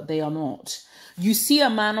plan, but they are not. You see a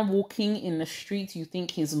man walking in the street, you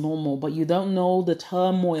think he's normal, but you don't know the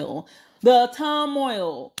turmoil. The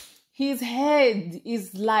turmoil. His head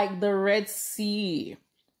is like the Red Sea.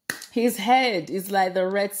 His head is like the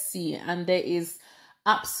Red Sea. And there is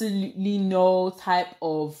absolutely no type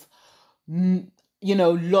of,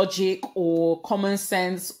 logic or common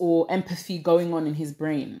sense or empathy going on in his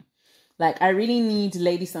brain. Like, I really need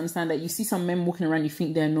ladies to understand that you see some men walking around, you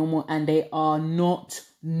think they're normal, and they are not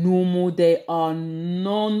normal. They are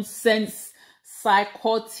nonsense,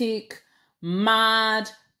 psychotic, mad,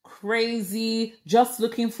 crazy, just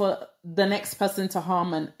looking for the next person to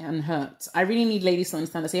harm and hurt. I really need ladies to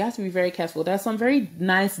understand that. So you have to be very careful. There are some very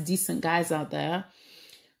nice, decent guys out there,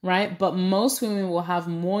 right? But most women will have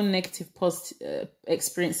more negative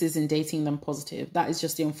experiences in dating than positive. That is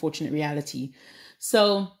just the unfortunate reality.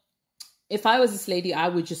 So if I was this lady,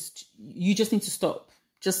 you just need to stop.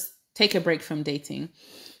 Just take a break from dating,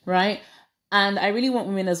 right? And I really want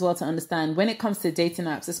women as well to understand when it comes to dating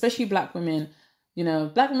apps, especially Black women,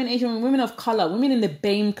 Black women, Asian women, women of color, women in the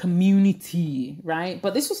BAME community, right?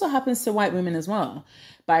 But this also happens to white women as well,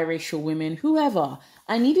 biracial women, whoever.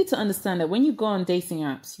 I needed to understand that when you go on dating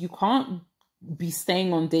apps, you can't be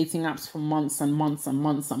staying on dating apps for months and months and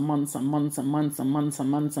months and months and months and months and months and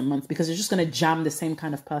months and months because you're just going to jam the same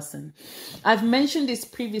kind of person. I've mentioned this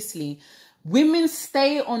previously. Women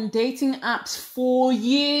stay on dating apps for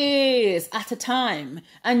years at a time,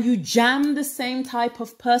 and you jam the same type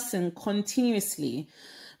of person continuously,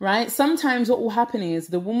 right? Sometimes what will happen is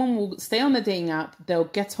the woman will stay on the dating app, they'll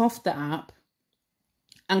get off the app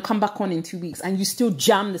and come back on in 2 weeks, and you still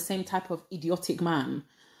jam the same type of idiotic man.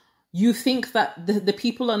 You think that the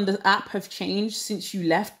people on the app have changed since you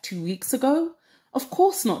left 2 weeks ago? Of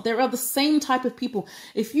course not. There are the same type of people.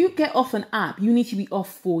 If you get off an app, you need to be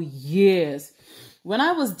off for years. When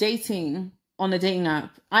I was dating on a dating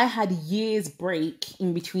app, I had years break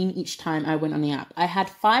in between each time I went on the app. I had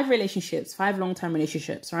 5 long-term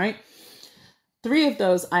relationships, right? 3 of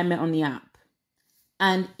those I met on the app.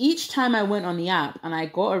 And each time I went on the app and I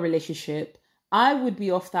got a relationship, I would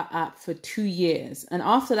be off that app for 2 years. And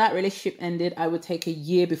after that relationship ended, I would take a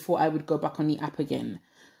year before I would go back on the app again.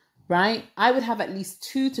 Right? I would have at least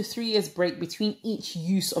 2 to 3 years break between each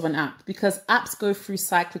use of an app because apps go through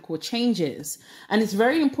cyclical changes. And it's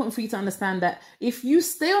very important for you to understand that if you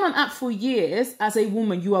stay on an app for years as a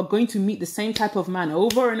woman, you are going to meet the same type of man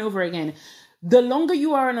over and over again. The longer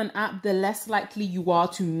you are on an app, the less likely you are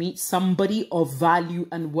to meet somebody of value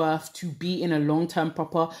and worth to be in a long-term,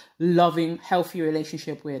 proper, loving, healthy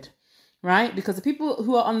relationship with. Right? Because the people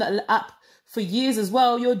who are on the app for years as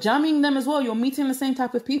well, you're jamming them as well. You're meeting the same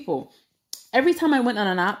type of people. Every time I went on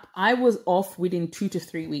an app, I was off within 2 to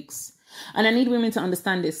 3 weeks. And I need women to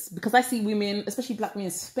understand this because I see women, especially Black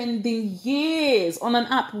women, spending years on an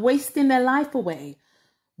app, wasting their life away.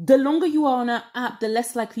 The longer you are on an app, the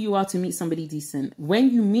less likely you are to meet somebody decent. When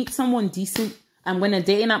you meet someone decent and when a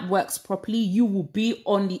dating app works properly, you will be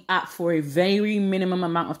on the app for a very minimum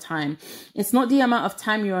amount of time. It's not the amount of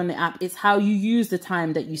time you're on the app. It's how you use the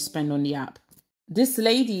time that you spend on the app. This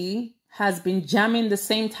lady has been jamming the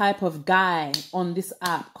same type of guy on this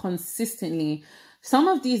app consistently. Some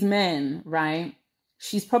of these men, right,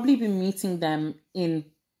 she's probably been meeting them in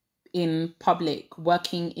public,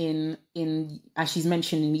 working in as she's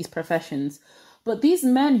mentioned, in these professions. But these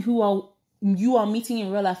men who you are meeting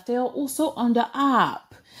in real life, they are also on the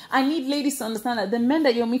app. I need ladies to understand that the men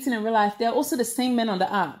that you're meeting in real life, they're also the same men on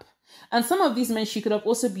the app. And some of these men, she could have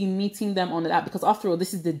also been meeting them on the app because after all,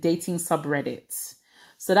 this is the dating subreddit.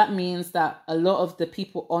 So that means that a lot of the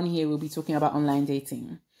people on here will be talking about online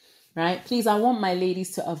dating, right? Please, I want my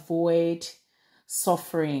ladies to avoid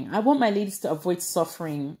suffering. I want my ladies to avoid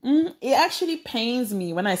suffering. It actually pains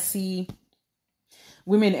me when I see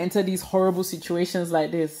women enter these horrible situations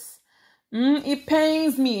like this. It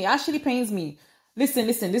pains me. It actually pains me. Listen,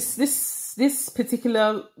 this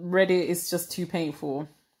particular Reddit is just too painful.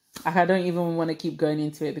 I don't even want to keep going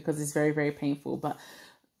into it because it's very, very painful. But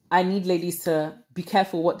I need ladies to be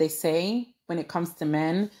careful what they say when it comes to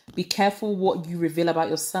men. Be careful what you reveal about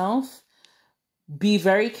yourself. Be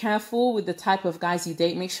very careful with the type of guys you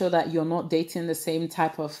date. Make sure that you're not dating the same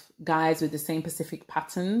type of guys with the same specific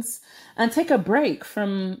patterns. And take a break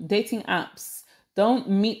from dating apps. Don't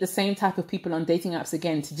meet the same type of people on dating apps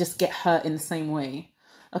again to just get hurt in the same way.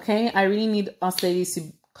 Okay, I really need us ladies to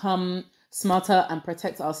become smarter and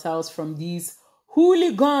protect ourselves from these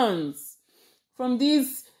hooligans, from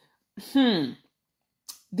these like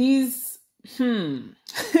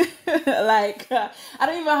I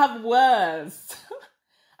don't even have words.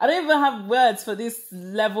 I don't even have words for this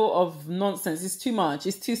level of nonsense. It's too much.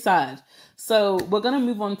 It's too sad. So we're going to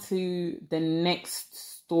move on to the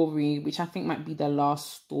next story, which I think might be the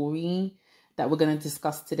last story that we're going to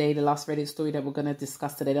discuss today. The last Reddit story that we're going to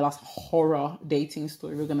discuss today. The last horror dating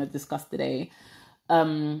story we're going to discuss today.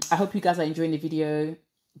 I hope you guys are enjoying the video.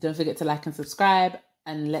 Don't forget to like and subscribe.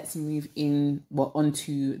 And let's move on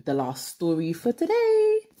to the last story for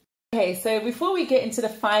today. Okay, so before we get into the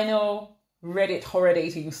final Reddit horror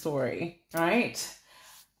dating story, right?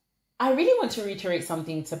 I really want to reiterate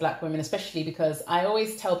something to Black women, especially because I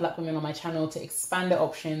always tell Black women on my channel to expand their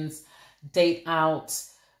options, date out,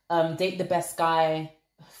 date the best guy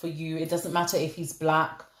for you. It doesn't matter if he's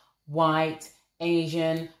Black, white,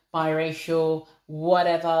 Asian, biracial,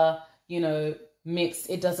 whatever, mixed.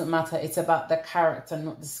 It doesn't matter. It's about the character,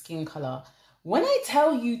 not the skin color. When I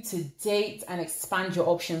tell you to date and expand your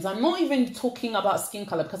options, I'm not even talking about skin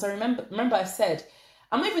color, because I remember I said,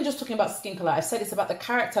 I'm not even just talking about skin color. I've said it's about the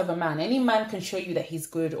character of a man. Any man can show you that he's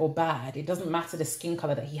good or bad. It doesn't matter the skin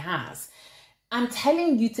color that he has. I'm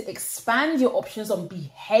telling you to expand your options on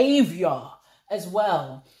behavior as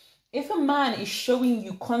well. If a man is showing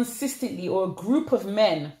you consistently, or a group of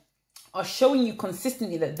men are showing you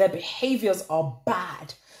consistently that their behaviors are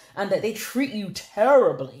bad and that they treat you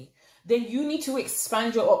terribly, then you need to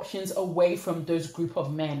expand your options away from those group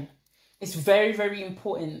of men. It's very, very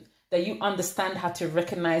important that you understand how to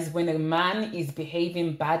recognize when a man is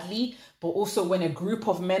behaving badly, but also when a group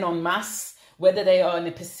of men en masse, whether they are in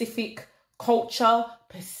a Pacific culture,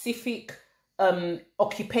 Pacific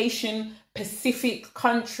occupation, Pacific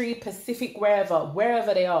country, Pacific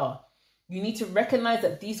wherever they are, you need to recognize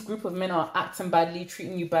that these group of men are acting badly,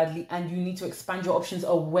 treating you badly, and you need to expand your options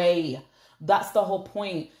away. That's the whole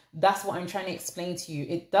point. That's what I'm trying to explain to you.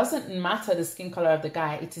 It doesn't matter the skin color of the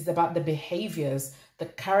guy. It is about the behaviors, the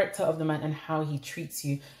character of the man, and how he treats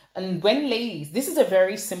you. And when ladies, this is a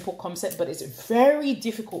very simple concept, but it's very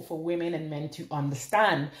difficult for women and men to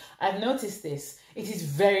understand. I've noticed this. It is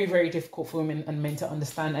very, very difficult for women and men to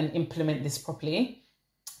understand and implement this properly.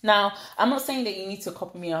 Now, I'm not saying that you need to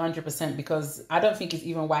copy me 100%, because I don't think it's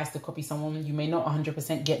even wise to copy someone. You may not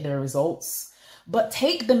 100% get their results. But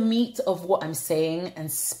take the meat of what I'm saying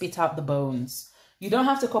and spit out the bones. You don't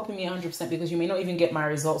have to copy me 100%, because you may not even get my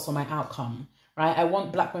results or my outcome, right? I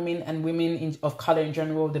want Black women and women of color in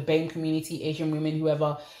general, the BAME community, Asian women,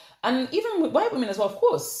 whoever, and even white women as well, of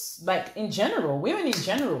course, like in general, women in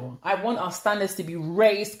general. I want our standards to be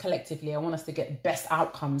raised collectively. I want us to get best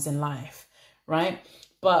outcomes in life, right?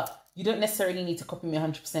 But you don't necessarily need to copy me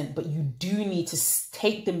 100%, but you do need to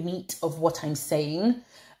take the meat of what I'm saying,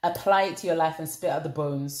 apply it to your life, and spit out the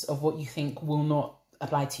bones of what you think will not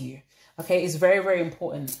apply to you. Okay, it's very, very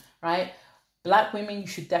important, right? Black women, you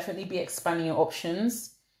should definitely be expanding your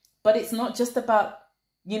options, but it's not just about,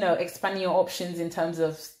 expanding your options in terms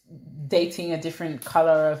of dating a different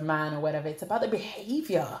color of man or whatever. It's about the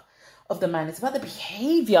behavior of the man. It's about the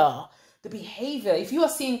behavior. If you are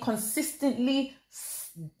seeing consistent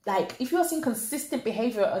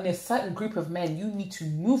behavior in a certain group of men, you need to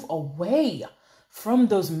move away from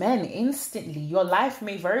those men instantly. Your life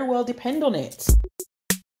may very well depend on it.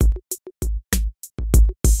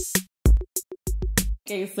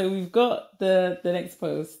 Okay, so we've got the next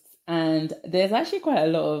post, and there's actually quite a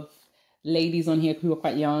lot of ladies on here who are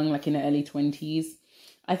quite young, like in the early 20s.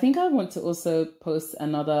 I think I want to also post I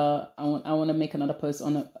want to make another post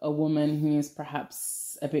on a woman who is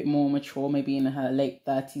perhaps a bit more mature, maybe in her late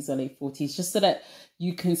 30s or late 40s, just so that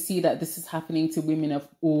you can see that this is happening to women of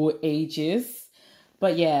all ages.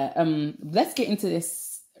 But yeah, let's get into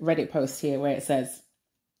this Reddit post here where it says,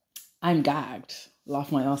 "I'm gagged,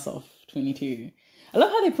 laugh my ass off, 22. I love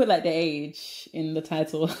how they put like the age in the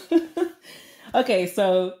title. Okay,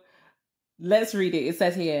 so let's read it. It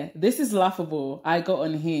says here, "This is laughable. I got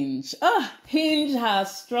on Hinge." Hinge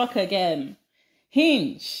has struck again.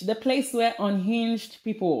 Hinge, the place where unhinged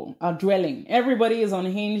people are dwelling. Everybody is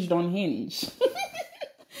unhinged on Hinge.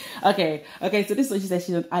 Okay, so this is what she said.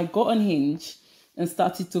 She said, "I got on Hinge and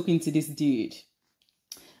started talking to this dude.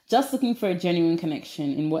 Just looking for a genuine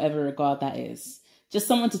connection in whatever regard that is. Just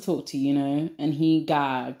someone to talk to, and he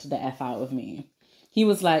gagged the F out of me. He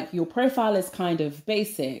was like, 'Your profile is kind of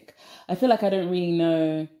basic. I feel like I don't really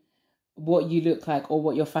know what you look like or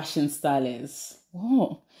what your fashion style is.'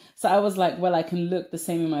 What? So I was like, 'Well, I can look the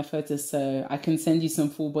same in my photos, so I can send you some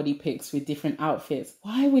full body pics with different outfits.'"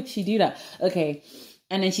 Why would she do that? Okay,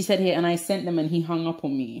 And then she said here, and I sent them and he hung up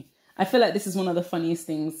on me. I feel like this is one of the funniest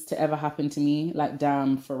things to ever happen to me. Like,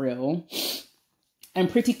 damn, for real. I'm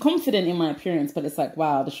pretty confident in my appearance, but it's like,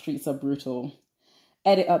 wow, the streets are brutal.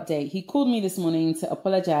 Edit update. He called me this morning to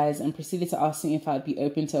apologize and proceeded to ask me if I'd be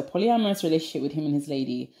open to a polyamorous relationship with him and his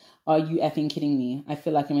lady. Are you effing kidding me? I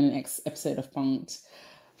feel like I'm in an episode of Punk'd.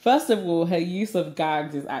 First of all, her use of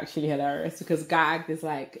gagged is actually hilarious because gagged is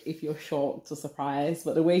like if you're shocked or surprised,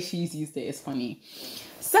 but the way she's used it is funny.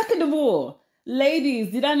 Second of all,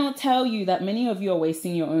 ladies, did I not tell you that many of you are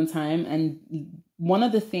wasting your own time? And one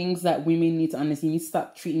of the things that women need to understand, you need to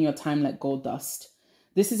start treating your time like gold dust.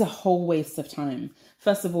 This is a whole waste of time.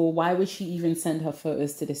 First of all, why would she even send her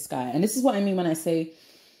photos to this guy? And this is what I mean when I say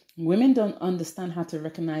women don't understand how to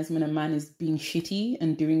recognize when a man is being shitty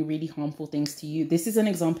and doing really harmful things to you. This is an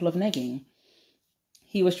example of negging.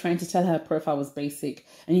 He was trying to tell her profile was basic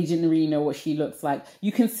and he didn't really know what she looks like.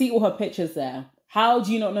 You can see all her pictures there. How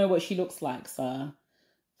do you not know what she looks like, sir?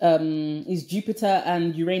 Is Jupiter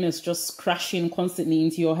and Uranus just crashing constantly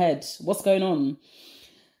into your head? What's going on?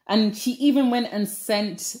 And she even went and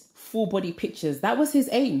sent full body pictures. That was his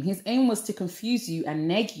aim. His aim was to confuse you and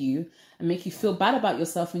neg you and make you feel bad about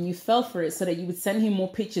yourself, and you fell for it so that you would send him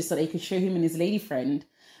more pictures so that he could show him and his lady friend,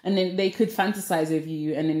 and then they could fantasize over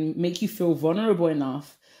you and then make you feel vulnerable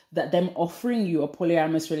enough that them offering you a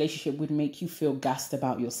polyamorous relationship would make you feel gassed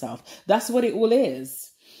about yourself. That's what it all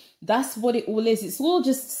is. That's what it all is. It's all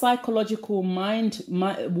just psychological mind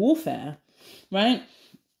warfare, right?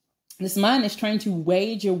 This man is trying to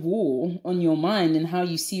wage a war on your mind and how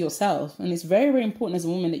you see yourself. And it's very, very important as a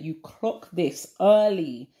woman that you clock this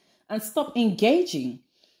early and stop engaging.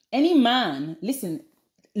 Any man, listen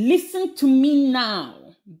to me now.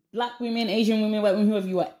 Black women, Asian women, white women, whoever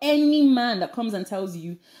you are, any man that comes and tells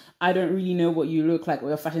you, I don't really know what you look like or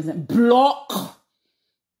your fashion sense, block.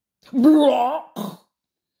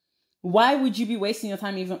 Why would you be wasting your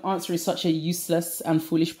time even answering such a useless and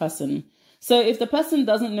foolish person? So if the person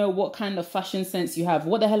doesn't know what kind of fashion sense you have,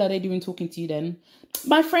 what the hell are they doing talking to you then?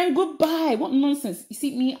 My friend, goodbye. What nonsense. You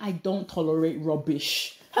see, me, I don't tolerate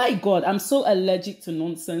rubbish. Hi, God, I'm so allergic to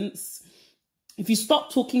nonsense. If you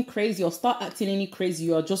stop talking crazy or start acting any crazy,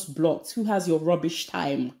 you're just blocked. Who has your rubbish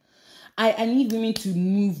time? I need women to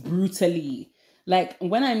move brutally. Like,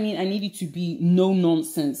 when I mean I need you to be no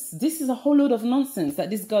nonsense. This is a whole load of nonsense that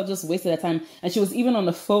this girl just wasted her time. And she was even on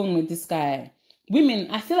the phone with this guy. Women,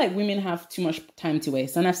 I feel like women have too much time to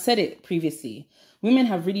waste. And I've said it previously. Women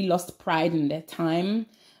have really lost pride in their time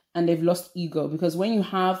and they've lost ego. Because when you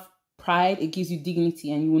have pride, it gives you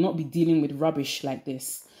dignity and you will not be dealing with rubbish like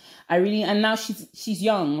this. And now she's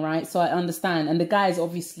young, right? So I understand. And the guy is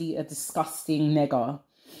obviously a disgusting nigger,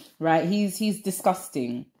 right? He's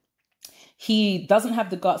disgusting. He doesn't have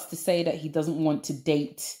the guts to say that he doesn't want to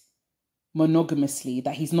date monogamously,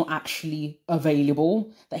 that he's not actually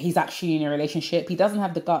available, that he's actually in a relationship. He doesn't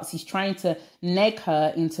have the guts. He's trying to neg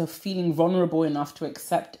her into feeling vulnerable enough to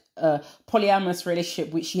accept a polyamorous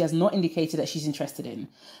relationship, which she has not indicated that she's interested in,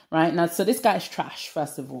 right? Now, so this guy is trash,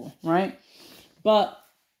 first of all, right? But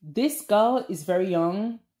this girl is very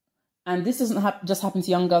young, and this doesn't just happen to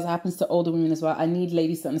young girls, it happens to older women as well. I need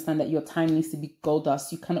ladies to understand that your time needs to be gold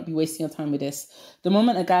dust. You cannot be wasting your time with this. The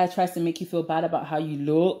moment a guy tries to make you feel bad about how you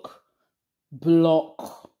look,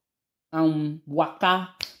 block, waka,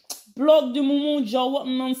 block the mumunja, what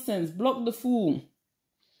nonsense, block the fool.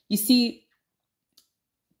 You see,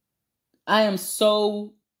 I am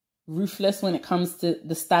so ruthless when it comes to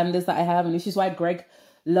the standards that I have, and this is why Greg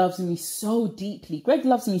loves me so deeply. Greg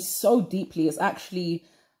loves me so deeply. It's actually,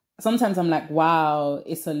 sometimes I'm like, wow,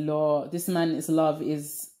 it's a lot. This man's love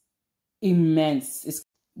is immense. It's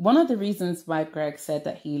one of the reasons why Greg said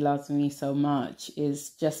that he loves me so much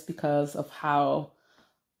is just because of how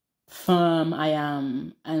firm I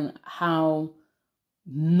am and how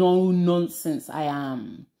no nonsense I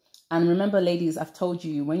am. And remember, ladies, I've told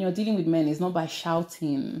you, when you're dealing with men, it's not by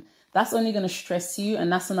shouting. That's only going to stress you. And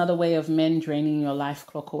that's another way of men draining your life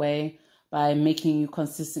clock away, by making you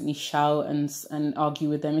consistently shout and argue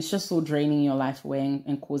with them. It's just all draining your life away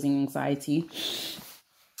and causing anxiety.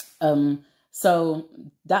 So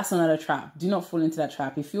that's another trap. Do not fall into that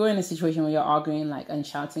trap. If you're in a situation where you're arguing and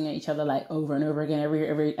shouting at each other over and over again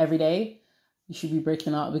every day, you should be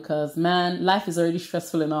breaking up, because man, life is already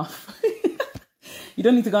stressful enough. You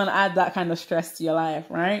don't need to go and add that kind of stress to your life,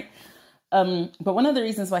 right? But one of the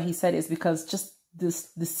reasons why he said it is because just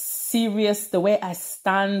the way I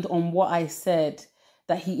stand on what I said,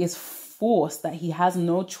 that he is forced, that he has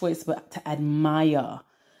no choice but to admire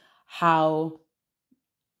how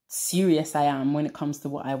serious I am when it comes to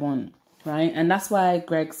what I want, right? And that's why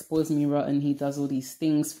Greg spoils me rotten. He does all these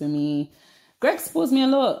things for me Greg spoils me a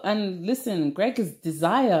lot. And listen, Greg's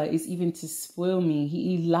desire is even to spoil me.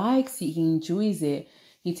 He likes it. He enjoys it.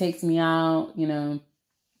 He takes me out, you know,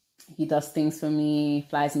 he does things for me,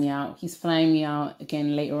 flies me out. He's flying me out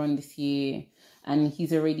again later on this year. And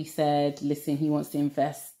he's already said, listen, he wants to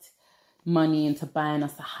invest money into buying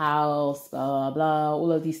us a house, blah, blah, blah,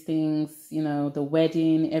 all of these things, you know, the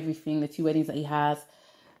wedding, everything, the 2 weddings that he has.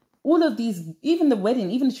 All of these, even the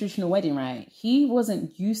wedding, even the traditional wedding, right? He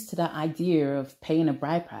wasn't used to that idea of paying a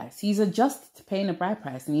bride price. He's adjusted to paying a bride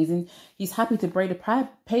price, and he's happy to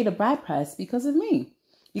pay the bride price because of me,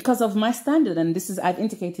 because of my standard. And this is, I've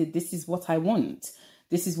indicated, this is what I want.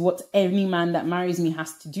 This is what any man that marries me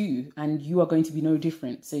has to do, and you are going to be no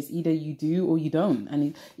different. So it's either you do or you don't,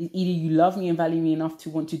 and either you love me and value me enough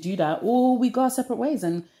to want to do that, or we go our separate ways.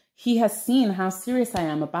 And he has seen how serious I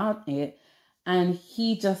am about it. And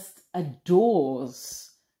he just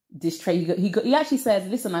adores this trait. He actually says,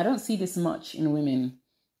 listen, I don't see this much in women,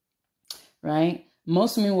 right?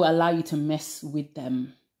 Most women will allow you to mess with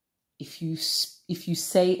them if you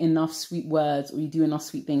say enough sweet words or you do enough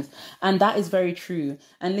sweet things. And that is very true.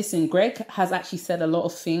 And listen, Greg has actually said a lot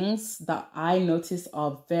of things that I notice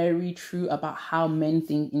are very true about how men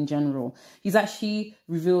think in general. He's actually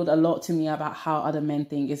revealed a lot to me about how other men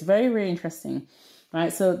think. It's very, very interesting.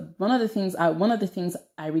 Right, so one of the things I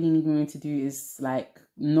really need women to do is like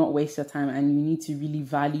not waste your time, and you need to really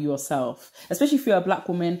value yourself, especially if you're a black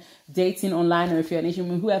woman dating online, or if you're an Asian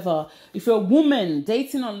woman, whoever. If you're a woman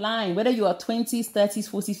dating online, whether you are 20s, 30s,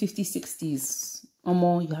 40s, 50s, 60s or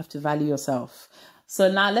more, you have to value yourself. So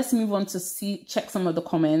now let's move on to check some of the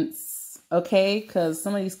comments, okay? Because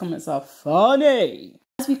some of these comments are funny.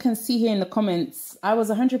 As we can see here in the comments, I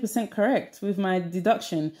was 100% correct with my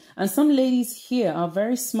deduction. And some ladies here are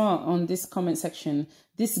very smart on this comment section.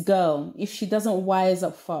 This girl, if she doesn't wise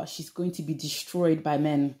up fast, she's going to be destroyed by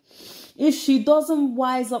men. If she doesn't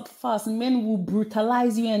wise up fast, men will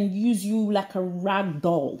brutalize you and use you like a rag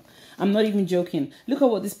doll. I'm not even joking. Look at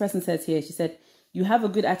what this person says here. She said, you have a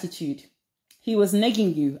good attitude. He was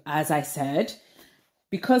negging you, as I said,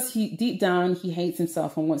 because deep down, he hates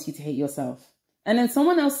himself and wants you to hate yourself. And then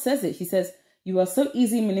someone else says it. She says, you are so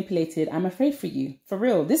easily manipulated. I'm afraid for you. For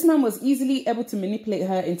real. This man was easily able to manipulate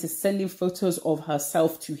her into sending photos of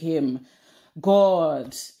herself to him.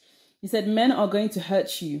 God. He said, men are going to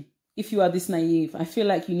hurt you if you are this naive. I feel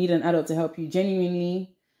like you need an adult to help you.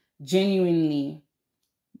 Genuinely,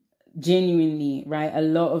 right? A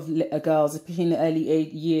lot of girls, especially in the early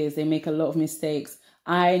years, they make a lot of mistakes.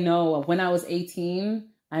 I know when I was 18,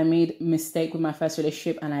 I made a mistake with my first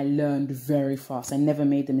relationship and I learned very fast. I never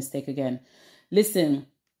made the mistake again. Listen,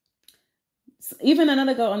 even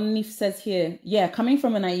another girl underneath says here, yeah, coming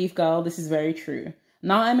from a naive girl, this is very true.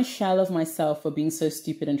 Now I'm a shell of myself for being so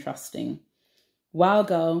stupid and trusting. Wow,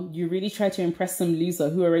 girl, you really tried to impress some loser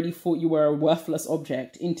who already thought you were a worthless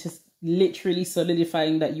object into literally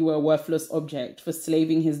solidifying that you were a worthless object for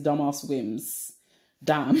slaving his dumbass whims.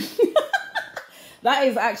 Damn. That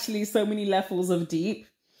is actually so many levels of deep.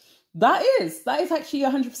 That is actually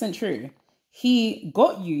 100% true. He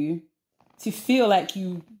got you to feel like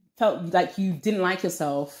you felt like you didn't like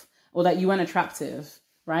yourself or that you weren't attractive,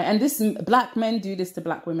 right? And black men do this to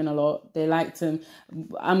black women a lot. They like to,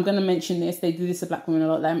 I'm going to mention this, they do this to black women a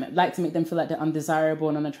lot. They like to make them feel like they're undesirable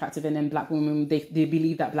and unattractive. And then black women, they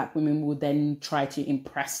believe that black women will then try to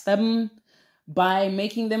impress them by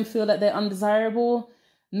making them feel that they're undesirable.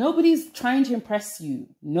 Nobody's trying to impress you.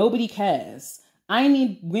 Nobody cares. I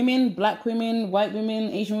need women, black women, white women,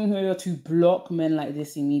 Asian women, whoever, to block men like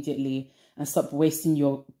this immediately and stop wasting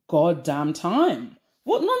your goddamn time.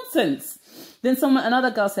 What nonsense. Then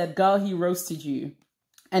another girl said, girl, he roasted you.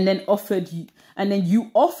 And then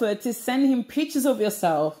you offered to send him pictures of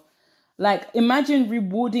yourself. Like, imagine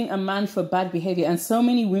rewarding a man for bad behavior. And so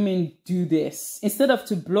many women do this instead of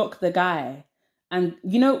to block the guy. And,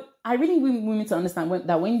 you know, I really want women to understand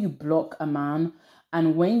that when you block a man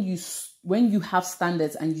and when you have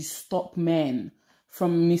standards and you stop men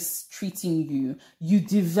from mistreating you, you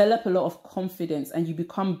develop a lot of confidence and you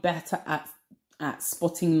become better at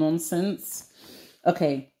spotting nonsense.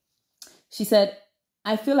 Okay. She said,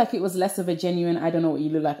 I feel like it was less of a genuine, I don't know what you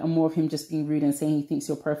look like, and more of him just being rude and saying he thinks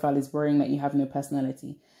your profile is boring, that you have no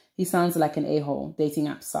personality. He sounds like an a-hole. Dating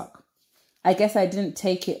apps suck. I guess I didn't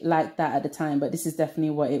take it like that at the time, but this is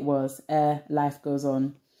definitely what it was. Life goes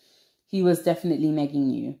on. He was definitely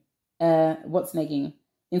negging you. What's negging?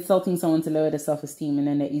 Insulting someone to lower their self-esteem and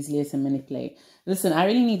then they're easier to manipulate. Listen, I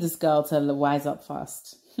really need this girl to wise up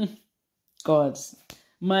fast. God,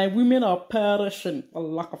 my women are perishing for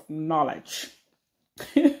lack of knowledge.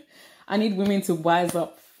 I need women to wise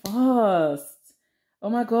up fast. Oh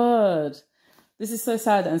my God. This is so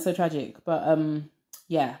sad and so tragic. But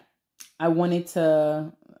yeah, I wanted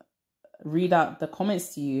to read out the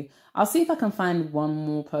comments to you. I'll see if I can find one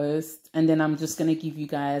more post, and then I'm just gonna give you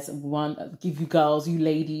guys give you girls, you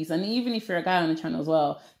ladies, and even if you're a guy on the channel as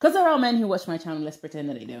well, because there are men who watch my channel. Let's pretend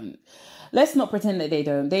that they don't. Let's not pretend that they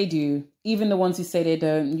don't. They do. Even the ones who say they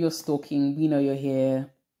don't, you're stalking. We know you're here.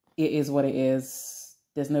 It is what it is.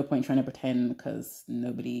 There's no point trying to pretend, because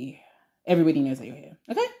everybody knows that you're here.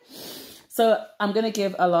 Okay. So I'm gonna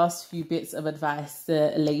give a last few bits of advice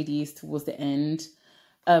to ladies towards the end.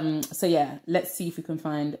 So yeah, let's see if we can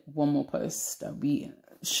find one more post that we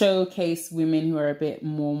showcase women who are a bit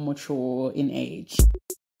more mature in age.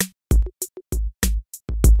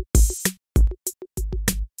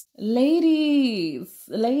 Ladies,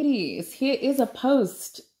 here is a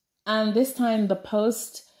post, and this time the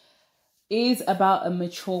post is about a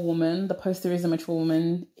mature woman. The poster is a mature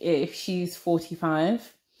woman if she's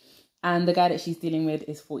 45. And the guy that she's dealing with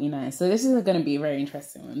is 49. So this is going to be a very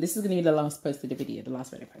interesting one. This is going to be the last post of the video, the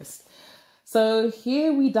last Reddit post. So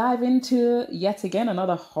here we dive into yet again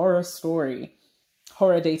another horror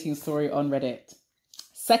dating story on Reddit.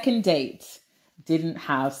 Second date, didn't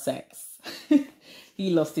have sex. He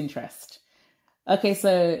lost interest. Okay,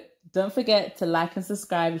 so don't forget to like and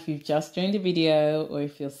subscribe if you've just joined the video, or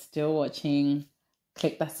if you're still watching,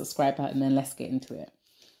 click that subscribe button and let's get into it.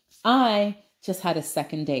 I just had a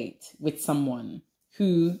second date with someone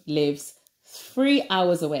who lives 3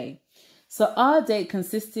 hours away. So our date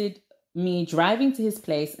consisted me driving to his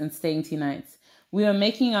place and staying 2 nights. We were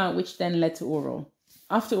making out, which then led to oral.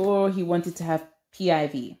 After oral, he wanted to have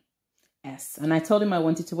PIV-S, and I told him I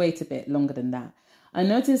wanted to wait a bit longer than that. I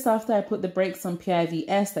noticed after I put the brakes on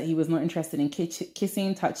PIV-S that he was not interested in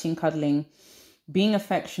kissing, touching, cuddling, being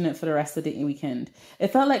affectionate for the rest of the weekend.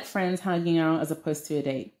 It felt like friends hanging out as opposed to a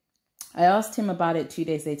date. I asked him about it 2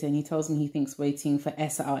 days later, and he tells me he thinks waiting for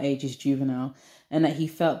S at our age is juvenile, and that he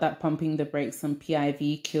felt that pumping the brakes on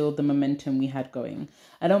PIV killed the momentum we had going.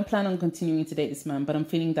 I don't plan on continuing to date this man, but I'm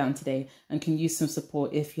feeling down today and can use some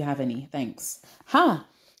support if you have any. Thanks.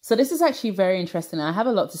 So this is actually very interesting. I have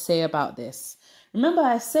a lot to say about this. Remember,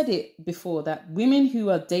 I said it before that women who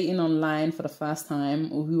are dating online for the first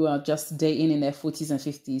time, or who are just dating in their 40s and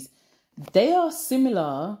 50s, they are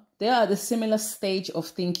similar. They are at the similar stage of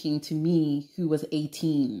thinking to me, who was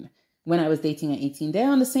 18 when I was dating at 18.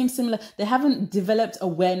 They're on the similar. They haven't developed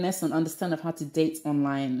awareness and understanding of how to date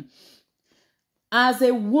online. As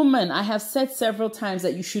a woman, I have said several times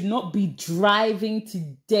that you should not be driving to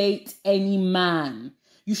date any man.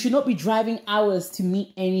 You should not be driving hours to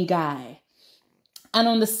meet any guy. And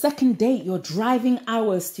on the second date, you're driving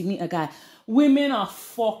hours to meet a guy. Women are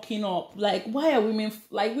fucking up. Like, why are women,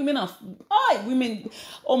 like, women,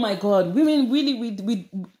 oh my God, women really, we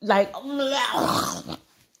like,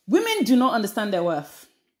 women do not understand their worth.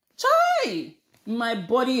 Chai, my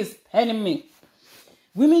body is penning me.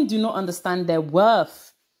 Women do not understand their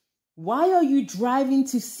worth. Why are you driving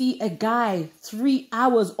to see a guy 3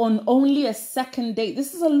 hours on only a second date?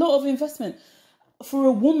 This is a lot of investment. For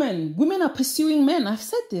a woman, women are pursuing men. I've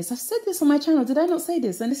said this on my channel. Did I not say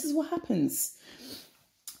this? And this is what happens.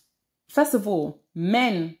 First of all,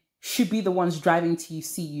 men should be the ones driving to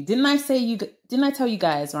see you. Didn't I tell you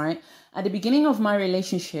guys, right? At the beginning of my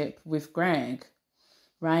relationship with Greg,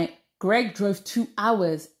 right? Greg drove 2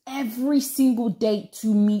 hours every single date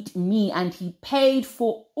to meet me, and he paid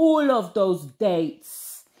for all of those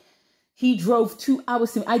dates. He drove 2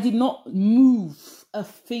 hours to me. I did not move a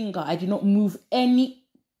finger. I did not move any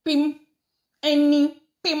pim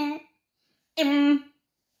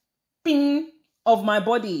of my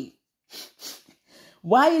body.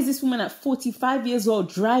 Why is this woman at 45 years old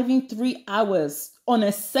driving 3 hours on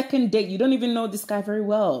a second date? You don't even know this guy very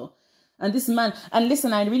well. And this man, and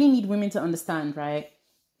listen, I really need women to understand, right?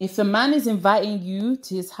 If a man is inviting you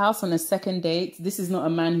to his house on a second date, this is not a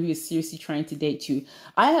man who is seriously trying to date you.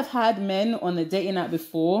 I have had men on a dating app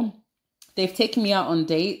before. They've taken me out on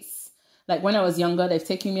dates. Like when I was younger, they've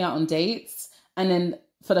taken me out on dates. And then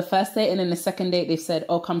for the first date and then the second date, they've said,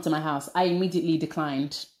 oh, come to my house. I immediately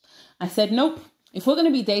declined. I said, nope. If we're going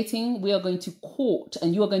to be dating, we are going to court,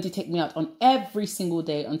 and you are going to take me out on every single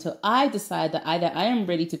day until I decide that either I am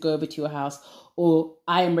ready to go over to your house or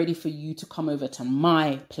I am ready for you to come over to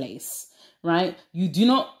my place, right? You do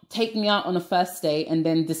not take me out on a first date and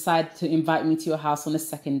then decide to invite me to your house on a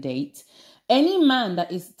second date. Any man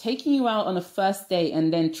that is taking you out on a first date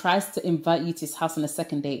and then tries to invite you to his house on a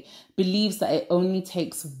second date believes that it only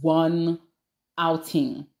takes one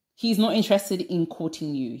outing. He's not interested in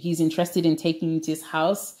courting you. He's interested in taking you to his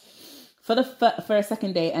house for a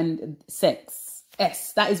second date and sex.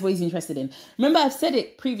 That is what he's interested in. Remember, I've said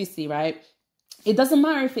it previously, right? It doesn't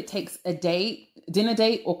matter if it takes a date, dinner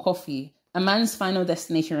date, or coffee. A man's final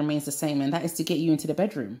destination remains the same, and that is to get you into the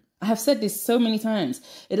bedroom. I have said this so many times.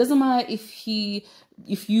 It doesn't matter if he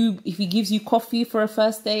gives you coffee for a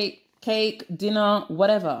first date, cake, dinner,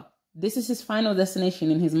 whatever. This is his final destination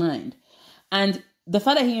in his mind. And the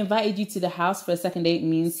fact that he invited you to the house for a second date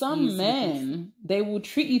means some men, they will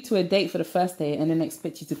treat you to a date for the first date and then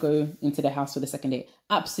expect you to go into the house for the second date.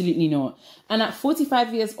 Absolutely not. And at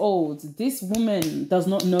 45 years old, this woman does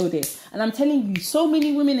not know this. And I'm telling you, so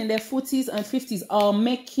many women in their 40s and 50s are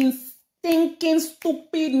making stinking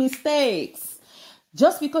stupid mistakes.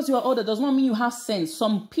 Just because you are older does not mean you have sense.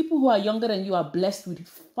 Some people who are younger than you are blessed with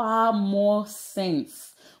far more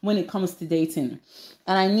sense when it comes to dating.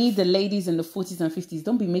 And I need the ladies in the 40s and 50s,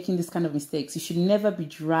 don't be making this kind of mistakes. You should never be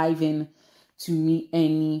driving to meet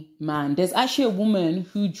any man. There's actually a woman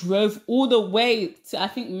who drove all the way to, I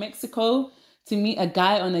think, Mexico to meet a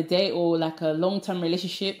guy on a date or like a long-term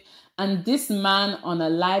relationship. And this man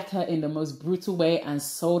unalived her in the most brutal way and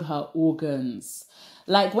sold her organs.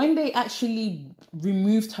 Like when they actually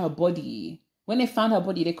removed her body, when they found her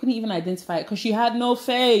body, they couldn't even identify it because she had no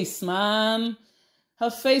face, man. Her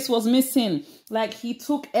face was missing. Like he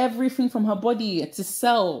took everything from her body to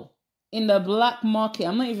sell in the black market.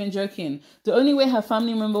 I'm not even joking. The only way her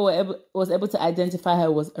family member was able to identify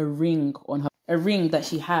her was a ring that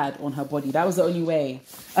she had on her body. That was the only way.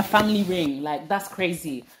 A family ring. Like that's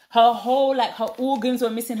crazy. Her whole, like her organs were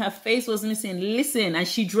missing. Her face was missing. Listen, and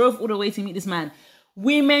she drove all the way to meet this man.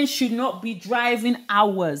 Women should not be driving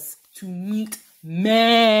hours to meet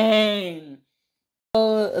men.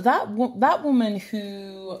 So that woman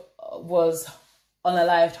who was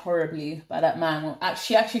unalived horribly by that man,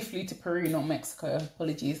 she actually flew to Peru, not Mexico.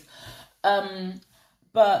 Apologies.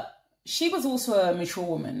 But she was also a mature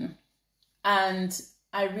woman. And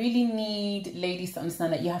I really need ladies to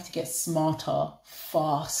understand that you have to get smarter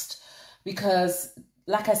fast. Because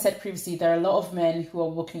like I said previously, there are a lot of men who are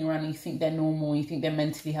walking around and you think they're normal, you think they're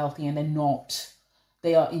mentally healthy, and they're not.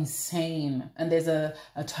 They are insane. And there's a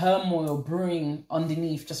turmoil brewing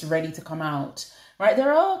underneath, just ready to come out, right?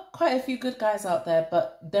 There are quite a few good guys out there,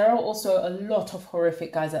 but there are also a lot of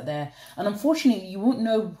horrific guys out there. And unfortunately, you won't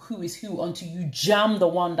know who is who until you jam the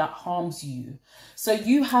one that harms you. So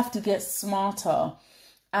you have to get smarter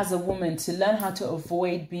as a woman to learn how to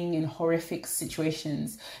avoid being in horrific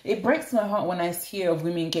situations. It breaks my heart when I hear of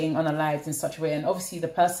women getting unalived in such a way. And obviously the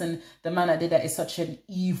man that did that is such an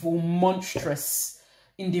evil, monstrous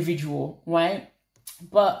individual, right?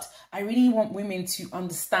 But I really want women to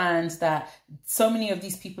understand that so many of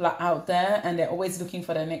these people are out there and they're always looking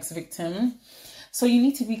for their next victim. So you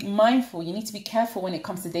need to be mindful. You need to be careful when it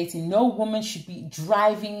comes to dating. No woman should be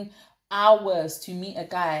driving hours to meet a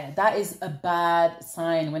guy. That is a bad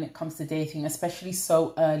sign when it comes to dating, especially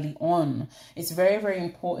so early on. It's very, very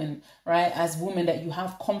important, right, as women, that you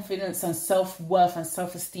have confidence and self-worth and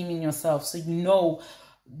self-esteem in yourself, so you know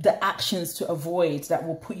the actions to avoid that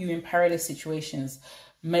will put you in perilous situations.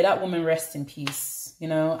 May that woman rest in peace. You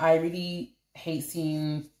know, I really hate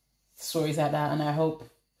seeing stories like that, and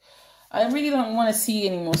I really don't want to see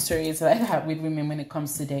any more stories like that with women when it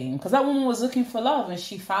comes to dating, because that woman was looking for love and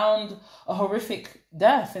she found a horrific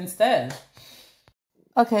death instead.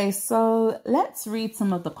 Okay, so let's read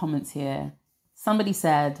some of the comments here. Somebody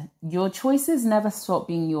said, your choices never stop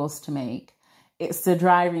being yours to make. It's the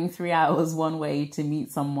driving 3 hours one way to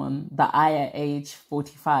meet someone that I, at age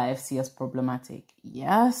 45, see as problematic.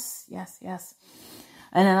 Yes, yes, yes.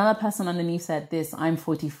 And another person underneath said this, I'm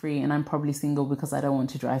 43 and I'm probably single because I don't want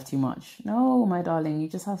to drive too much. No, my darling, you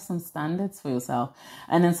just have some standards for yourself.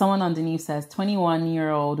 And then someone underneath says,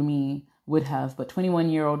 21-year-old me would have, but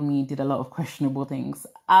 21-year-old me did a lot of questionable things.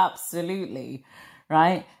 Absolutely,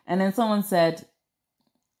 right? And then someone said,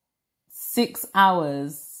 6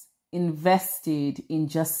 hours invested in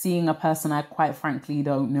just seeing a person I quite frankly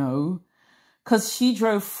don't know, because she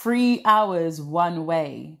drove 3 hours one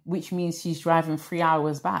way, which means she's driving 3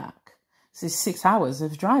 hours back. So 6 hours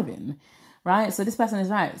of driving, right? So this person is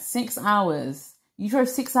right. 6 hours. You drove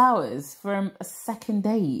 6 hours for a second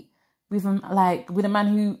date with a man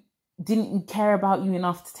who didn't care about you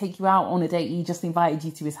enough to take you out on a date. He just invited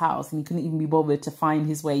you to his house and he couldn't even be bothered to find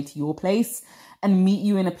his way to your place and meet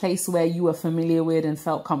you in a place where you were familiar with and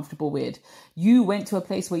felt comfortable with. You went to a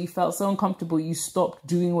place where you felt so uncomfortable, you stopped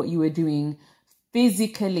doing what you were doing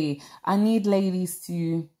physically. I need ladies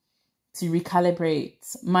to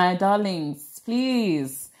recalibrate. My darlings,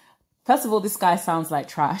 please. First of all, this guy sounds like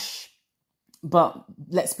trash. But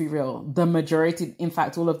let's be real. The majority, in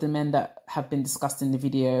fact, all of the men that have been discussed in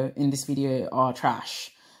this video are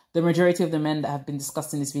trash. The majority of the men that have been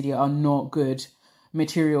discussed in this video are not good.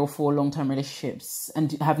 material for long-term relationships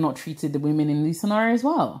and have not treated the women in these scenarios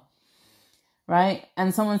well, right?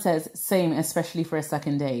 And someone says, same, especially for a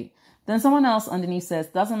second date. Then someone else underneath says,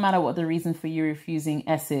 doesn't matter what the reason for you refusing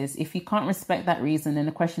S is. If you can't respect that reason, then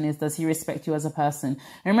the question is, does he respect you as a person?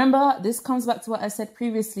 And remember, this comes back to what I said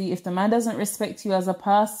previously. If the man doesn't respect you as a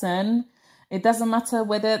person, it doesn't matter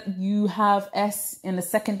whether you have S in the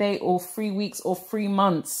second date or 3 weeks or 3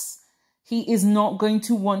 months. He is not going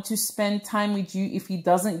to want to spend time with you if he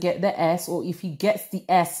doesn't get the S, or if he gets the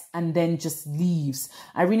S and then just leaves.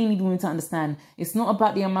 I really need women to understand, it's not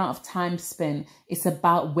about the amount of time spent. It's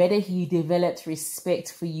about whether he developed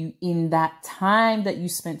respect for you in that time that you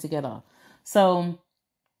spent together. So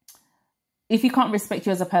if he can't respect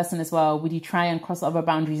you as a person as well, would you try and cross other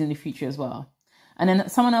boundaries in the future as well? And then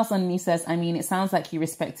someone else on me says, I mean, it sounds like he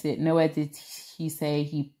respected it. Nowhere did he say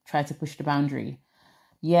he tried to push the boundary.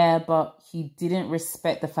 Yeah, but he didn't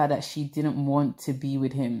respect the fact that she didn't want to be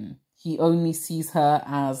with him. He only sees her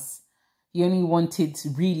as, he only wanted,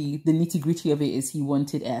 really, the nitty gritty of it is he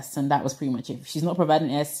wanted S, and that was pretty much it. If she's not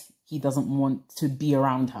providing S, he doesn't want to be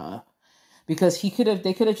around her. Because she could have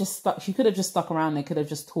just stuck around, they could have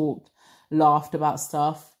just talked, laughed about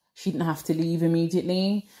stuff. She didn't have to leave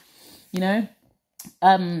immediately, you know?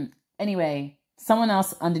 Anyway, someone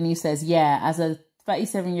else underneath says, yeah, as a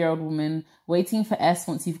 37-year-old woman, waiting for S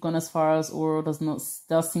once you've gone as far as oral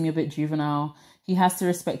does seem a bit juvenile. He has to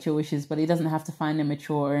respect your wishes, but he doesn't have to find them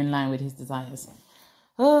mature or in line with his desires.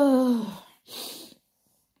 Oh.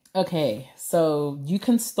 Okay, so you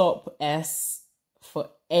can stop S for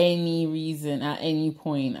any reason at any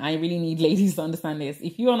point. I really need ladies to understand this.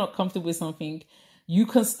 If you are not comfortable with something, you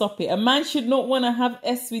can stop it. A man should not want to have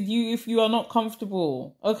S with you if you are not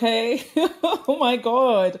comfortable. Okay? Oh my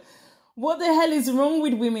God. What the hell is wrong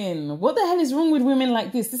with women? What the hell is wrong with women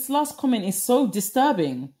like this? This last comment is so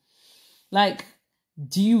disturbing. Like,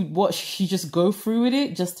 should she just go through with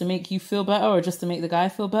it just to make you feel better or just to make the guy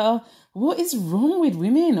feel better? What is wrong with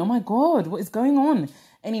women? Oh my God, what is going on?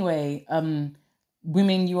 Anyway,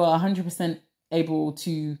 women, you are 100% able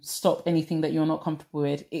to stop anything that you're not comfortable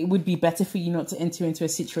with. It would be better for you not to enter into a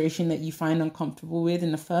situation that you find uncomfortable with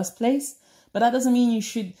in the first place. But that doesn't mean you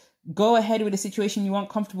should go ahead with a situation you aren't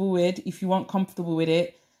comfortable with. If you aren't comfortable with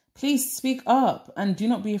it, please speak up and do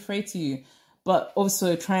not be afraid to. But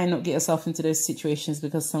also try and not get yourself into those situations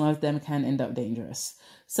because some of them can end up dangerous.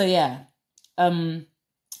 So yeah,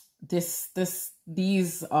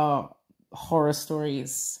 these are horror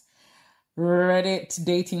stories. Reddit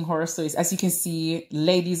dating horror stories. As you can see,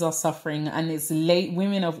 ladies are suffering, and it's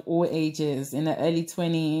women of all ages in the early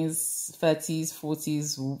 20s, 30s,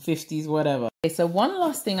 40s, 50s, whatever. Okay, so one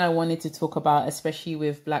last thing I wanted to talk about, especially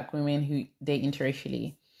with Black women who date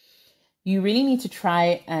interracially, you really need to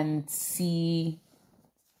try and see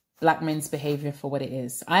Black men's behavior for what it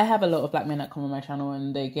is. I have a lot of Black men that come on my channel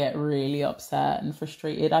and they get really upset and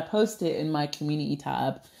frustrated. I post it in my community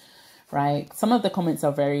tab, right? Some of the comments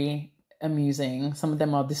are very amusing. Some of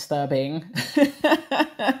them are disturbing.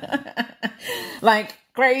 Like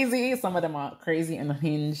crazy. Some of them are crazy and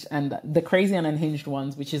unhinged. And the crazy and unhinged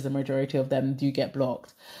ones, which is the majority of them, do get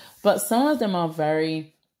blocked. But some of them are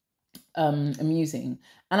very amusing.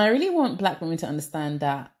 And I really want Black women to understand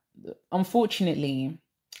that, unfortunately,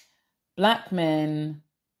 Black men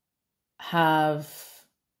have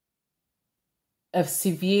a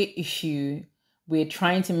severe issue with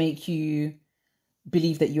trying to make you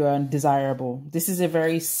believe that you are undesirable. This is a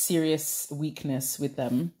very serious weakness with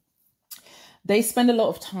them. They spend a lot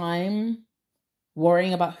of time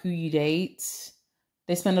worrying about who you date.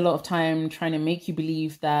 They spend a lot of time trying to make you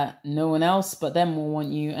believe that no one else but them will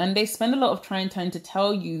want you. And they spend a lot of time to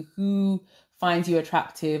tell you who finds you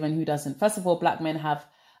attractive and who doesn't. First of all, Black men have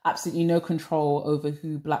absolutely no control over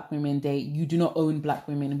who Black women date. You do not own Black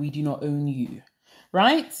women. We do not own you,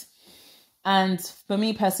 right? And for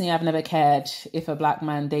me personally, I've never cared if a Black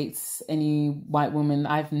man dates any white woman.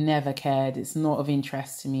 I've never cared. It's not of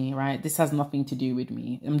interest to me, right? This has nothing to do with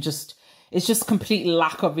me. It's just complete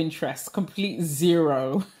lack of interest, complete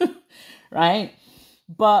zero, right?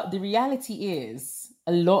 But the reality is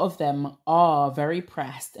a lot of them are very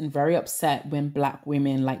pressed and very upset when Black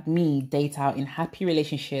women like me date out in happy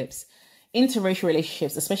relationships, interracial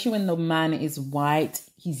relationships, especially when the man is white,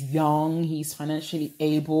 he's young, he's financially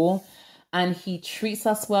able, and he treats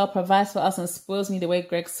us well, provides for us, and spoils me the way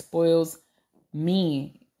Greg spoils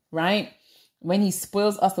me, right? When he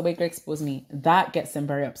spoils us the way Greg spoils me, that gets them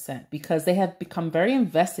very upset because they have become very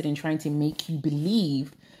invested in trying to make you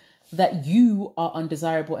believe that you are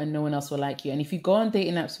undesirable and no one else will like you. And if you go on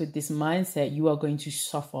dating apps with this mindset, you are going to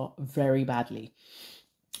suffer very badly.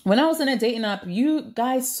 When I was on a dating app, you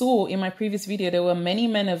guys saw in my previous video, there were many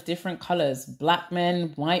men of different colors, black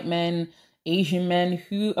men, white men, Asian men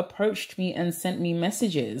who approached me and sent me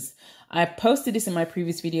messages. I posted this in my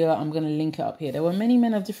previous video. I'm going to link it up here. There were many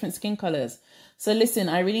men of different skin colors. So listen,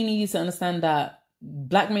 I really need you to understand that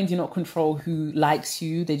black men do not control who likes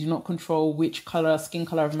you. They do not control which color, skin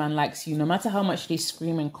color of man likes you, no matter how much they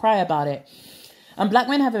scream and cry about it. And black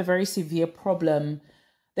men have a very severe problem.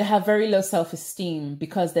 They have very low self-esteem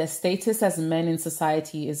because their status as men in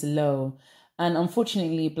society is low. And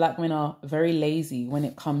unfortunately, black men are very lazy when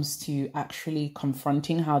it comes to actually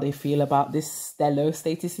confronting how they feel about this, their low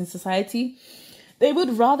status in society. They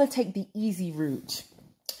would rather take the easy route,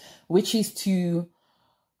 which is to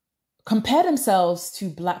compare themselves to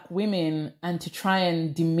black women and to try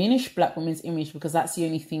and diminish black women's image, because that's the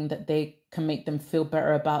only thing that they can make them feel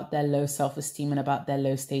better about their low self-esteem and about their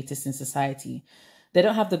low status in society. They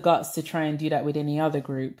don't have the guts to try and do that with any other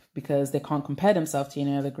group because they can't compare themselves to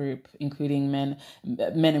any other group, including men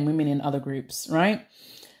and women in other groups, right?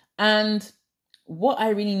 And what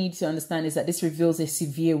I really need to understand is that this reveals a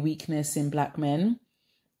severe weakness in black men,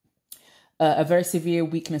 a very severe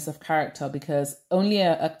weakness of character, because only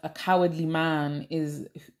a cowardly man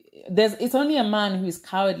it's only a man who is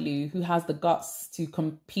cowardly who has the guts to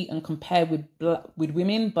compete and compare with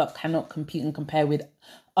women, but cannot compete and compare with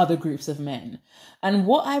other groups of men. And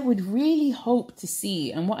what I would really hope to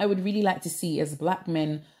see, and what I would really like to see, is black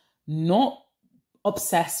men not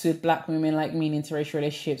obsessed with black women like me in interracial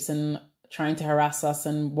relationships and trying to harass us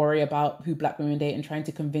and worry about who black women date and trying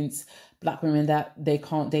to convince black women that they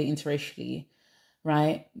can't date interracially,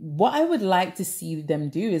 right? What I would like to see them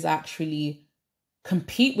do is actually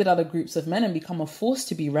compete with other groups of men and become a force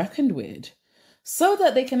to be reckoned with, so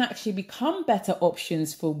that they can actually become better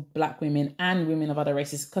options for black women and women of other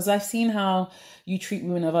races. Because I've seen how you treat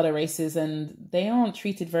women of other races and they aren't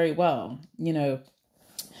treated very well, you know.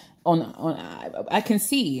 I can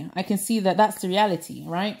see that that's the reality,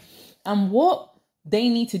 right? And what they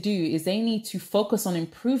need to do is they need to focus on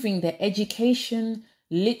improving their education,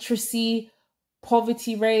 literacy,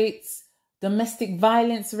 poverty rates, domestic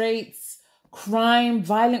violence rates,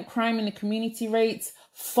 violent crime in the community rates,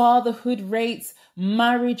 fatherhood rates,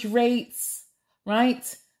 marriage rates,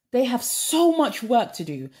 right? They have so much work to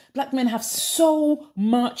do. Black men have so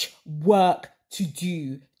much work to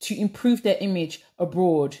do to improve their image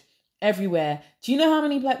abroad, everywhere. Do you know how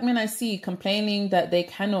many black men I see complaining that they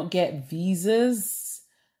cannot get visas?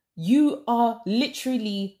 You are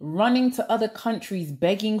literally running to other countries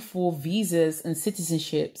begging for visas and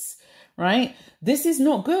citizenships, right? This is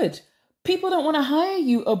not good. People don't want to hire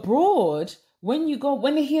you abroad when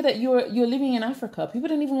they hear that you're living in Africa. People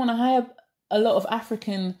don't even want to hire a lot of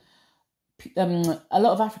African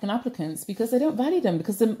applicants because they don't value them,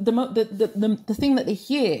 because the thing that they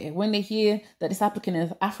hear when they hear that this applicant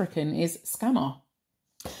is African is scammer.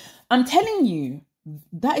 I'm telling you,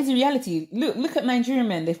 that is a reality. Look at Nigerian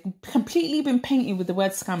men. They've completely been painted with the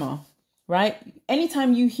word scammer, right?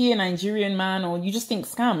 Anytime you hear Nigerian man, or you just think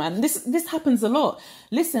scam, and this happens a lot.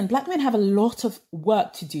 Listen, black men have a lot of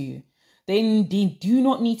work to do. They do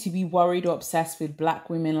not need to be worried or obsessed with black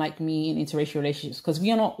women like me in interracial relationships, because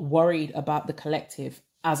we are not worried about the collective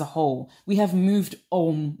as a whole. We have moved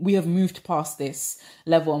on. We have moved past this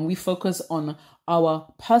level, and we focus on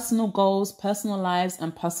our personal goals, personal lives,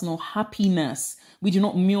 and personal happiness. We do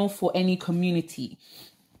not meal for any community,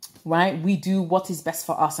 right? We do what is best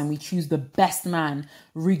for us, and we choose the best man,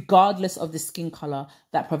 regardless of the skin color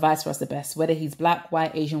that provides for us the best, whether he's black,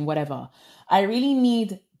 white, Asian, whatever. I really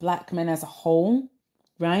need black men as a whole,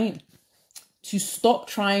 right, to stop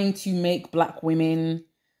trying to make black women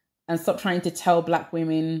and stop trying to tell black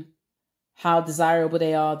women how desirable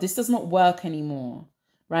they are. This does not work anymore,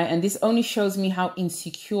 right? And this only shows me how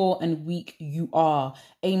insecure and weak you are.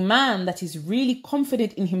 A man that is really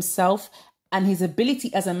confident in himself and his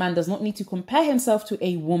ability as a man does not need to compare himself to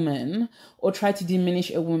a woman or try to diminish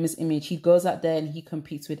a woman's image. He goes out there and he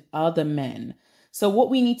competes with other men. So what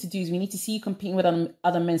we need to do is we need to see you competing with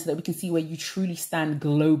other men so that we can see where you truly stand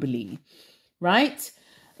globally, right?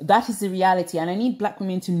 That is the reality. And I need black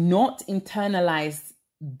women to not internalize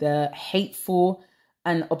the hateful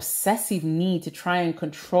and obsessive need to try and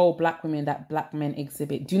control black women that black men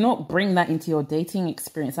exhibit. Do not bring that into your dating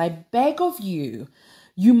experience. I beg of you.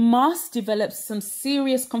 You must develop some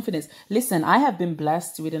serious confidence. Listen, I have been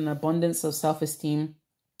blessed with an abundance of self-esteem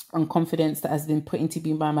and confidence that has been put into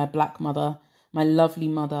me by my black mother, my lovely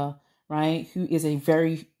mother, right? Who is a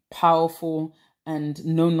very powerful and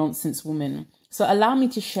no-nonsense woman. So allow me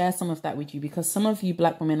to share some of that with you, because some of you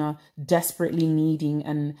black women are desperately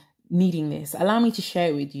needing this. Allow me to share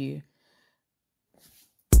it with you.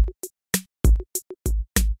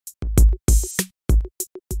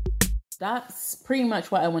 That's pretty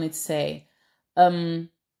much what I wanted to say.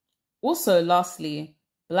 Also, lastly,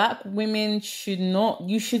 Black women should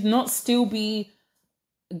not still be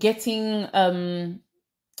getting,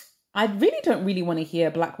 I really don't really want to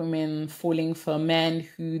hear Black women falling for men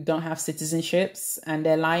who don't have citizenships and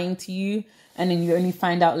they're lying to you and then you only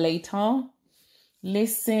find out later.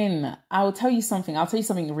 Listen, I'll tell you something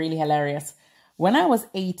really hilarious. When I was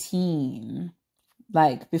 18,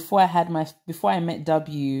 like before I met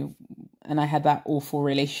W and I had that awful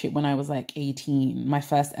relationship when I was like 18, my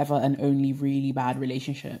first ever and only really bad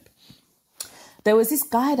relationship. There was this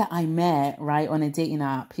guy that I met, right, on a dating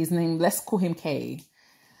app. His name, let's call him K.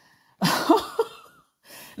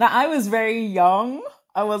 Now, I was very young.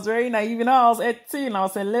 I was very naive. You know, I was 18. I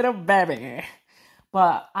was a little baby.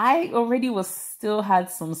 But I already still had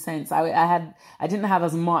some sense. I didn't have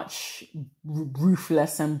as much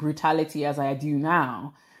ruthless and brutality as I do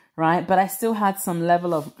now, right? But I still had some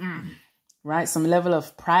level of, right? Some level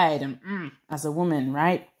of pride and as a woman,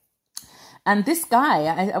 right? And this guy,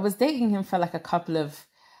 I was dating him for like a couple of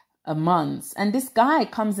months. And this guy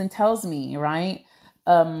comes and tells me, right,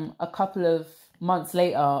 a couple of months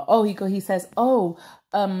later, he says,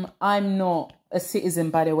 I'm not a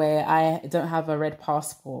citizen, by the way. I don't have a red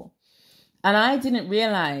passport. And I didn't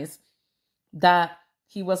realize that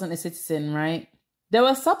he wasn't a citizen, right? There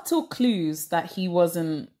were subtle clues that he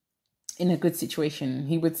wasn't in a good situation.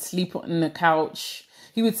 He would sleep on the couch.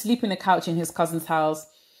 He would sleep in the couch in his cousin's house.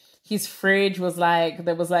 His fridge was like,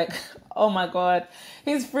 there was like, oh my God,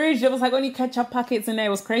 his fridge, there was like only ketchup packets in there. It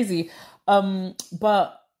was crazy.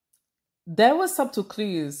 But there were subtle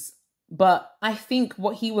clues. But I think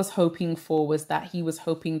what he was hoping for was that he was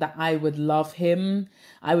hoping that I would love him.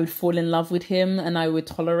 I would fall in love with him and I would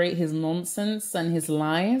tolerate his nonsense and his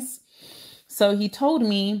lies. So he told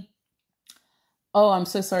me, I'm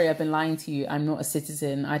so sorry. I've been lying to you. I'm not a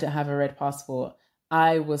citizen. I don't have a red passport.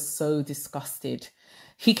 I was so disgusted.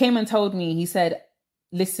 He came and told me, he said,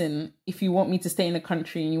 listen, if you want me to stay in the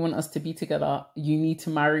country and you want us to be together, you need to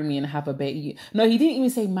marry me and have a baby. No, he didn't even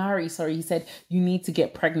say marry. Sorry. He said, you need to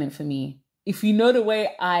get pregnant for me. If you know the way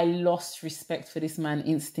I lost respect for this man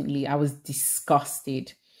instantly, I was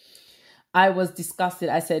disgusted.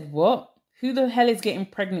 I said, what? Who the hell is getting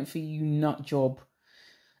pregnant for you, nut job?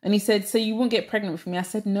 And he said, so you won't get pregnant for me? I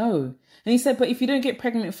said, no. And he said, but if you don't get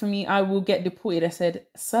pregnant for me, I will get deported. I said,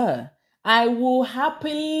 sir, I will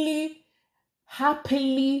happily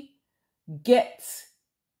get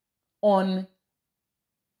on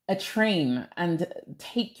a train and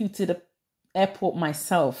take you to the airport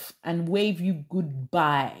myself and wave you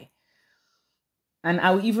goodbye. And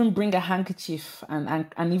I will even bring a handkerchief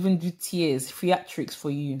and even do tears, theatrics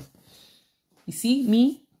for you. You see,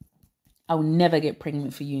 me, I will never get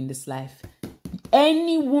pregnant for you in this life.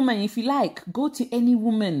 Any woman, if you like, go to any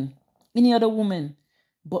woman, any other woman.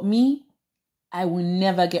 But me, I will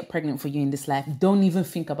never get pregnant for you in this life. Don't even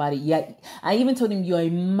think about it. Yeah, I even told him, you're a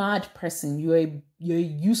mad person. You're a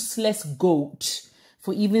useless goat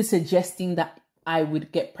for even suggesting that I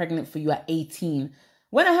would get pregnant for you at 18.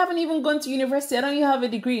 When I haven't even gone to university, I don't even have a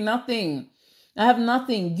degree, nothing. I have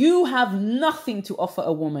nothing. You have nothing to offer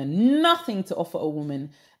a woman. Nothing to offer a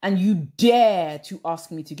woman. And you dare to ask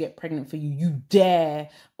me to get pregnant for you. You dare.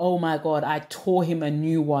 Oh my God, I tore him a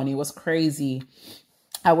new one. It was crazy.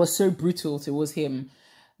 I was so brutal towards him.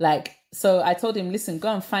 Like, so I told him, listen,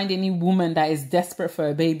 go and find any woman that is desperate for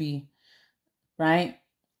a baby, right?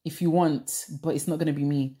 If you want, but it's not going to be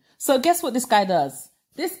me. So guess what this guy does?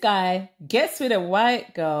 This guy gets with a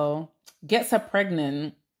white girl, gets her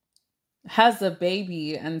pregnant, has a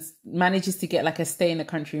baby and manages to get like a stay in the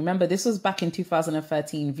country. Remember, this was back in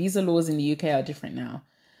 2013. Visa laws in the UK are different now.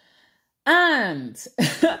 And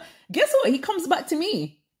guess what? He comes back to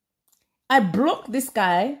me. I blocked this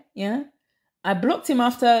guy, yeah. I blocked him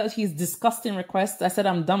after his disgusting request. I said,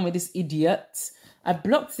 I'm done with this idiot. I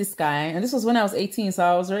blocked this guy. And this was when I was 18, so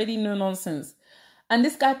I was already no nonsense. And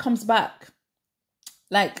this guy comes back,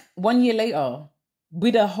 like 1 year later,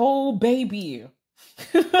 with a whole baby.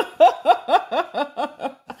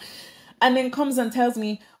 And then comes and tells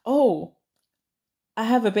me, oh, I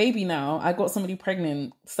have a baby now. I got somebody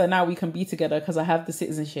pregnant. So now we can be together because I have the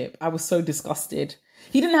citizenship. I was so disgusted.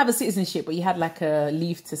 He didn't have a citizenship, but he had like a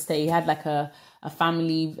leave to stay. He had like a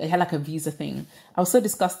family. He had like a visa thing. I was so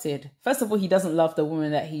disgusted. First of all, he doesn't love the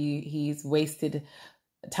woman that he's wasted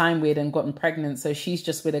time with and gotten pregnant. So she's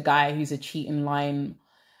just with a guy who's a cheating, lying,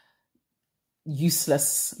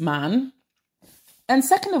 useless man. And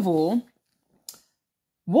second of all,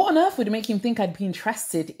 what on earth would make him think I'd be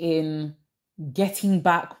interested in getting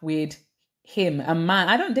back with him, a man?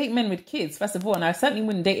 I don't date men with kids, first of all, and I certainly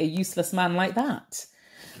wouldn't date a useless man like that.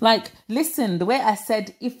 Like, listen, the way I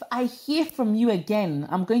said, if I hear from you again,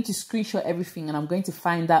 I'm going to screenshot everything and I'm going to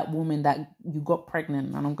find that woman that you got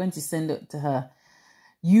pregnant and I'm going to send it to her.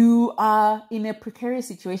 You are in a precarious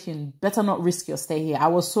situation. Better not risk your stay here. I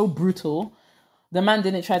was so brutal. The man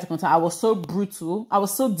didn't try to contact. I was so brutal. I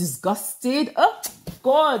was so disgusted. Oh,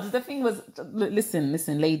 God. The thing was,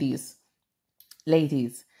 listen, ladies.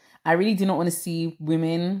 Ladies, I really do not want to see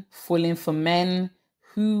women falling for men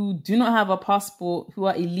who do not have a passport, who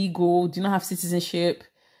are illegal, do not have citizenship.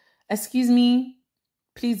 Excuse me,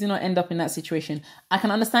 please do not end up in that situation. I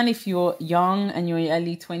can understand if you're young and you're in your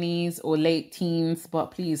early 20s or late teens, but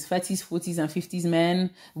please, 30s, 40s and 50s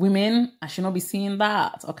women, I should not be seeing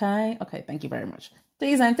that, okay? Okay, thank you very much.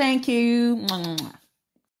 Please and thank you.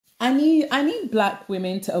 I need black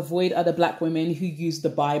women to avoid other black women who use the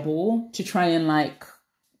Bible to try and like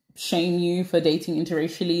shame you for dating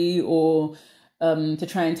interracially, or to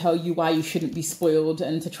try and tell you why you shouldn't be spoiled,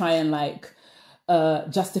 and to try and like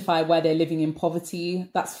justify why they're living in poverty.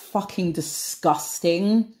 That's fucking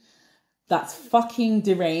disgusting. That's fucking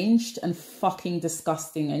deranged and fucking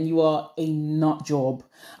disgusting, and you are a nut job.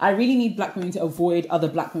 I really need black women to avoid other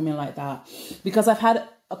black women like that, because I've had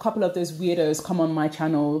a couple of those weirdos come on my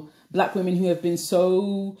channel, black women who have been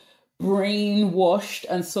so brainwashed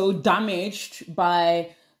and so damaged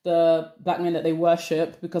by the black men that they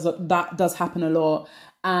worship, because that does happen a lot.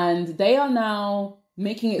 And they are now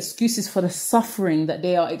making excuses for the suffering that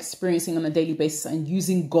they are experiencing on a daily basis and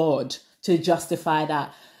using God to justify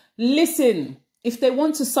that. Listen, if they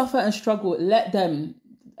want to suffer and struggle, let them.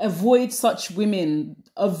 Avoid such women,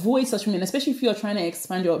 especially if you're trying to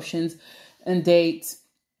expand your options and date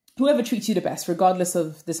whoever treats you the best, regardless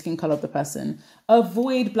of the skin color of the person.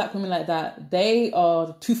 Avoid black women like that. They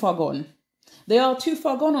are too far gone. They are too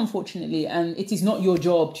far gone, unfortunately, and it is not your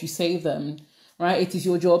job to save them, right? It is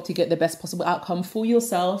your job to get the best possible outcome for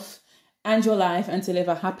yourself and your life, and to live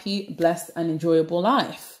a happy, blessed, and enjoyable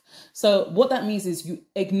life. So what that means is you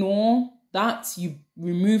ignore that, you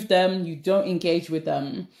remove them, you don't engage with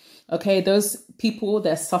them. Okay, those people,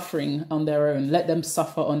 they're suffering on their own. Let them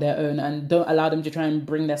suffer on their own, and don't allow them to try and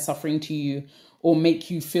bring their suffering to you or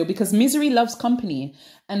make you feel, because misery loves company.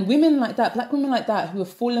 And women like that, black women like that, who have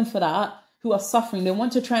fallen for that, who are suffering, they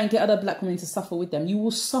want to try and get other black women to suffer with them. You will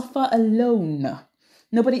suffer alone.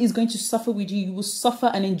 Nobody is going to suffer with you. You will suffer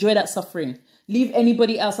and enjoy that suffering. Leave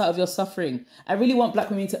anybody else out of your suffering. I really want black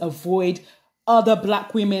women to avoid other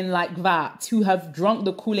black women like that who have drunk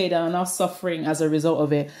the Kool-Aid and are now suffering as a result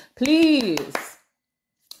of it. Please.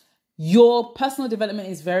 Your personal development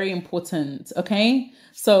is very important, okay?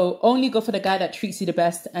 So only go for the guy that treats you the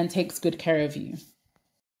best and takes good care of you.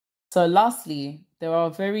 So lastly, there are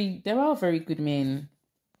very good men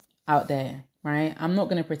out there, right? I'm not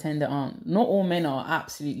going to pretend there aren't. Not all men are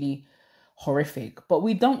absolutely horrific, but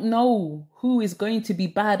we don't know who is going to be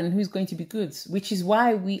bad and who's going to be good, which is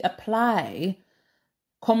why we apply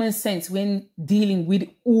common sense when dealing with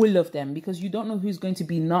all of them, because you don't know who's going to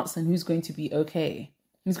be nuts and who's going to be okay,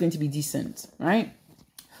 who's going to be decent, right?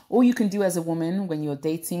 All you can do as a woman when you're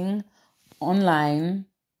dating online,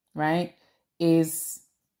 right, is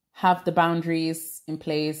have the boundaries in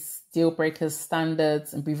place, deal breakers,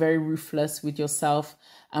 standards, and be very ruthless with yourself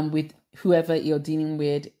and with whoever you're dealing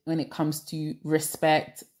with when it comes to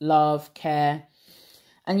respect, love, care.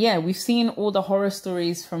 And yeah, we've seen all the horror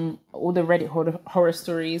stories from all the Reddit horror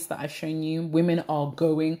stories that I've shown you. Women are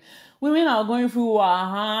going through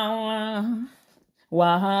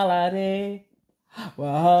wahala de.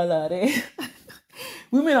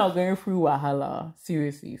 Women are going through wahala,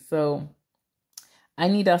 seriously. So I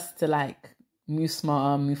need us to like move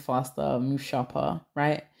smarter, move faster, move sharper,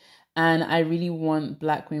 right? And I really want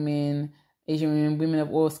black women, Asian women, women of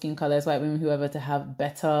all skin colors, white women, whoever, to have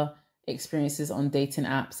better experiences on dating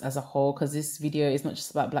apps as a whole, because this video is not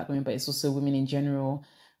just about black women, but it's also women in general.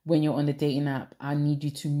 When you're on the dating app, I need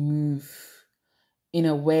you to move in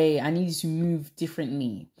a way, I need you to move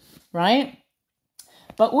differently, right?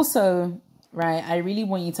 But also, right, I really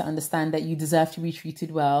want you to understand that you deserve to be treated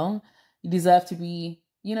well. You deserve to be,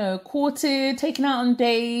 you know, courted, taken out on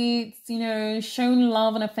dates, you know, shown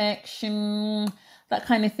love and affection, that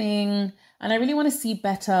kind of thing. And I really want to see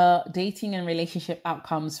better dating and relationship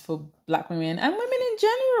outcomes for black women and women in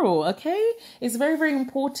general, okay? It's very, very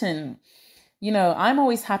important. You know, I'm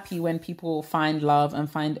always happy when people find love and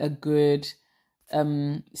find a good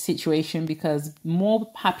situation, because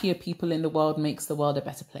more happier people in the world makes the world a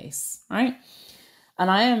better place, right?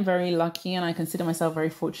 And I am very lucky, and I consider myself very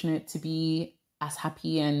fortunate to be as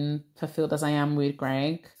happy and fulfilled as I am with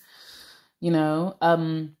Greg, you know.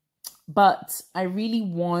 But I really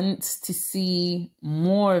want to see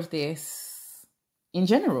more of this in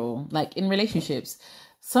general, like in relationships.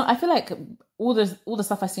 So I feel like all the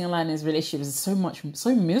stuff I see online is relationships is so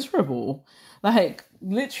miserable. Like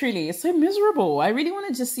literally, it's so miserable. I really want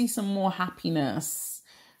to just see some more happiness,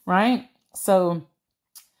 right? So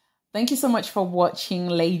thank you so much for watching,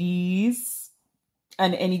 ladies,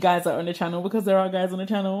 and any guys that are on the channel, because there are guys on the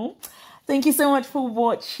channel. Thank you so much for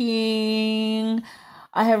watching.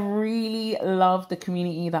 I have really loved the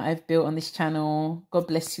community that I've built on this channel. God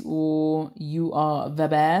bless you all. You are the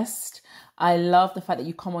best. I love the fact that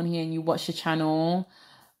you come on here and you watch the channel.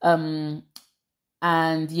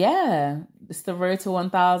 And yeah, it's the road to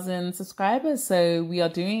 1,000 subscribers. So we are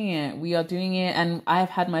doing it. We are doing it. And I've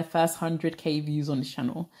had my first 100K views on this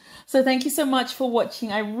channel. So thank you so much for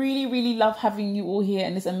watching. I really, really love having you all here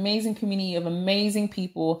and this amazing community of amazing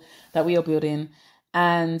people that we are building.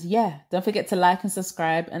 And yeah, don't forget to like and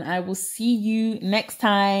subscribe. And I will see you next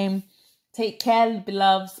time. Take care,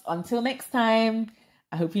 beloveds. Until next time.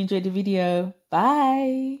 I hope you enjoyed the video.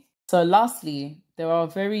 Bye. So lastly, there are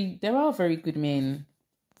very good men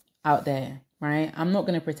out there, right? I'm not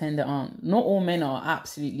going to pretend there aren't. Not all men are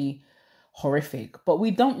absolutely horrific, but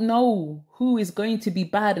we don't know who is going to be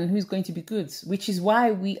bad and who's going to be good, which is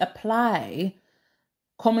why we apply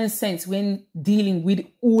common sense when dealing with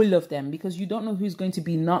all of them, because you don't know who's going to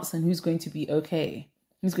be nuts and who's going to be okay,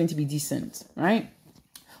 who's going to be decent, right?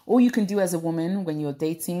 All you can do as a woman when you're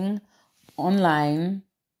dating online,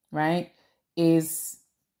 right, is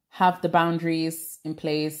have the boundaries in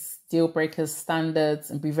place, deal breakers,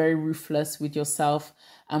 standards, and be very ruthless with yourself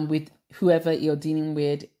and with whoever you're dealing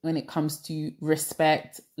with when it comes to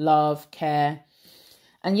respect, love, care.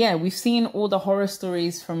 And yeah, we've seen all the horror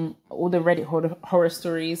stories from all the Reddit horror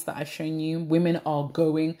stories that I've shown you. Women are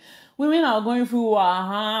going through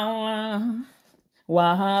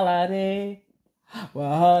wahala de.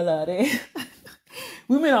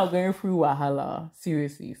 Women are going through wahala,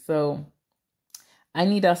 seriously. So I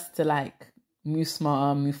need us to like move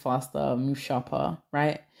smarter, move faster, move sharper,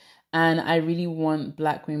 right? And I really want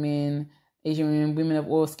Black women, Asian women, women of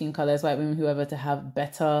all skin colors, white women, whoever, to have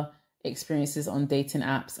better experiences on dating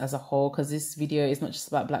apps as a whole, because this video is not just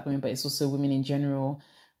about Black women, but it's also women in general.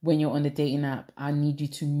 When you're on the dating app, I need you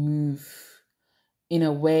to move in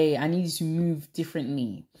a way, I need you to move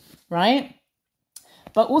differently, right?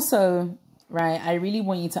 But also, right, I really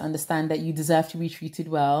want you to understand that you deserve to be treated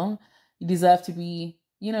well. You deserve to be,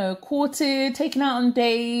 you know, courted, taken out on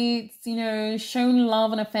dates, you know, shown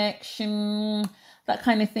love and affection, that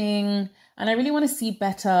kind of thing. And I really want to see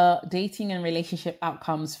better dating and relationship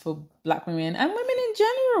outcomes for Black women and women in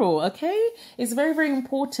general, okay? It's very, very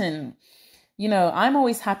important. You know, I'm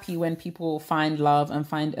always happy when people find love and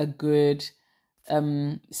find a good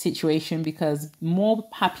situation, because more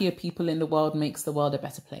happier people in the world makes the world a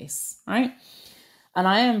better place, right? And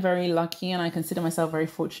I am very lucky, and I consider myself very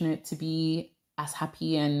fortunate to be as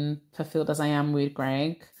happy and fulfilled as I am with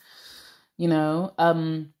Greg, you know.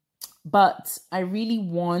 But I really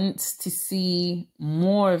want to see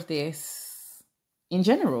more of this in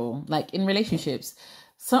general, like in relationships.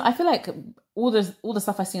 So I feel like all the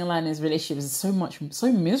stuff I see online is relationships is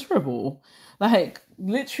so miserable. Like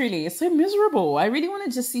literally, it's so miserable. I really want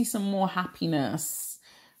to just see some more happiness,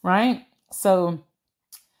 right? So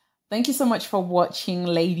thank you so much for watching,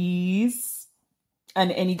 ladies,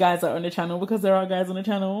 and any guys that are on the channel, because there are guys on the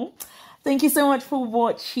channel. Thank you so much for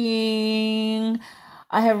watching.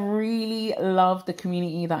 I have really loved the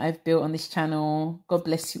community that I've built on this channel. God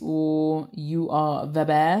bless you all. You are the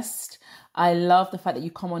best. I love the fact that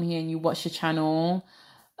you come on here and you watch the channel.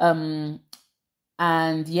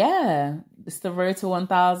 And yeah, it's the road to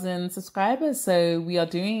 1,000 subscribers. So we are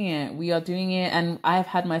doing it. We are doing it. And I've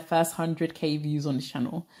had my first 100K views on this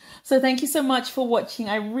channel. So thank you so much for watching.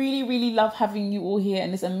 I really, really love having you all here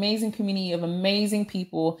and this amazing community of amazing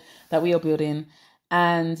people that we are building.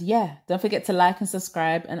 And yeah, don't forget to like and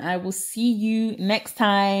subscribe. And I will see you next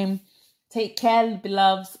time. Take care,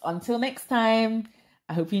 beloveds. Until next time,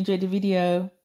 I hope you enjoyed the video.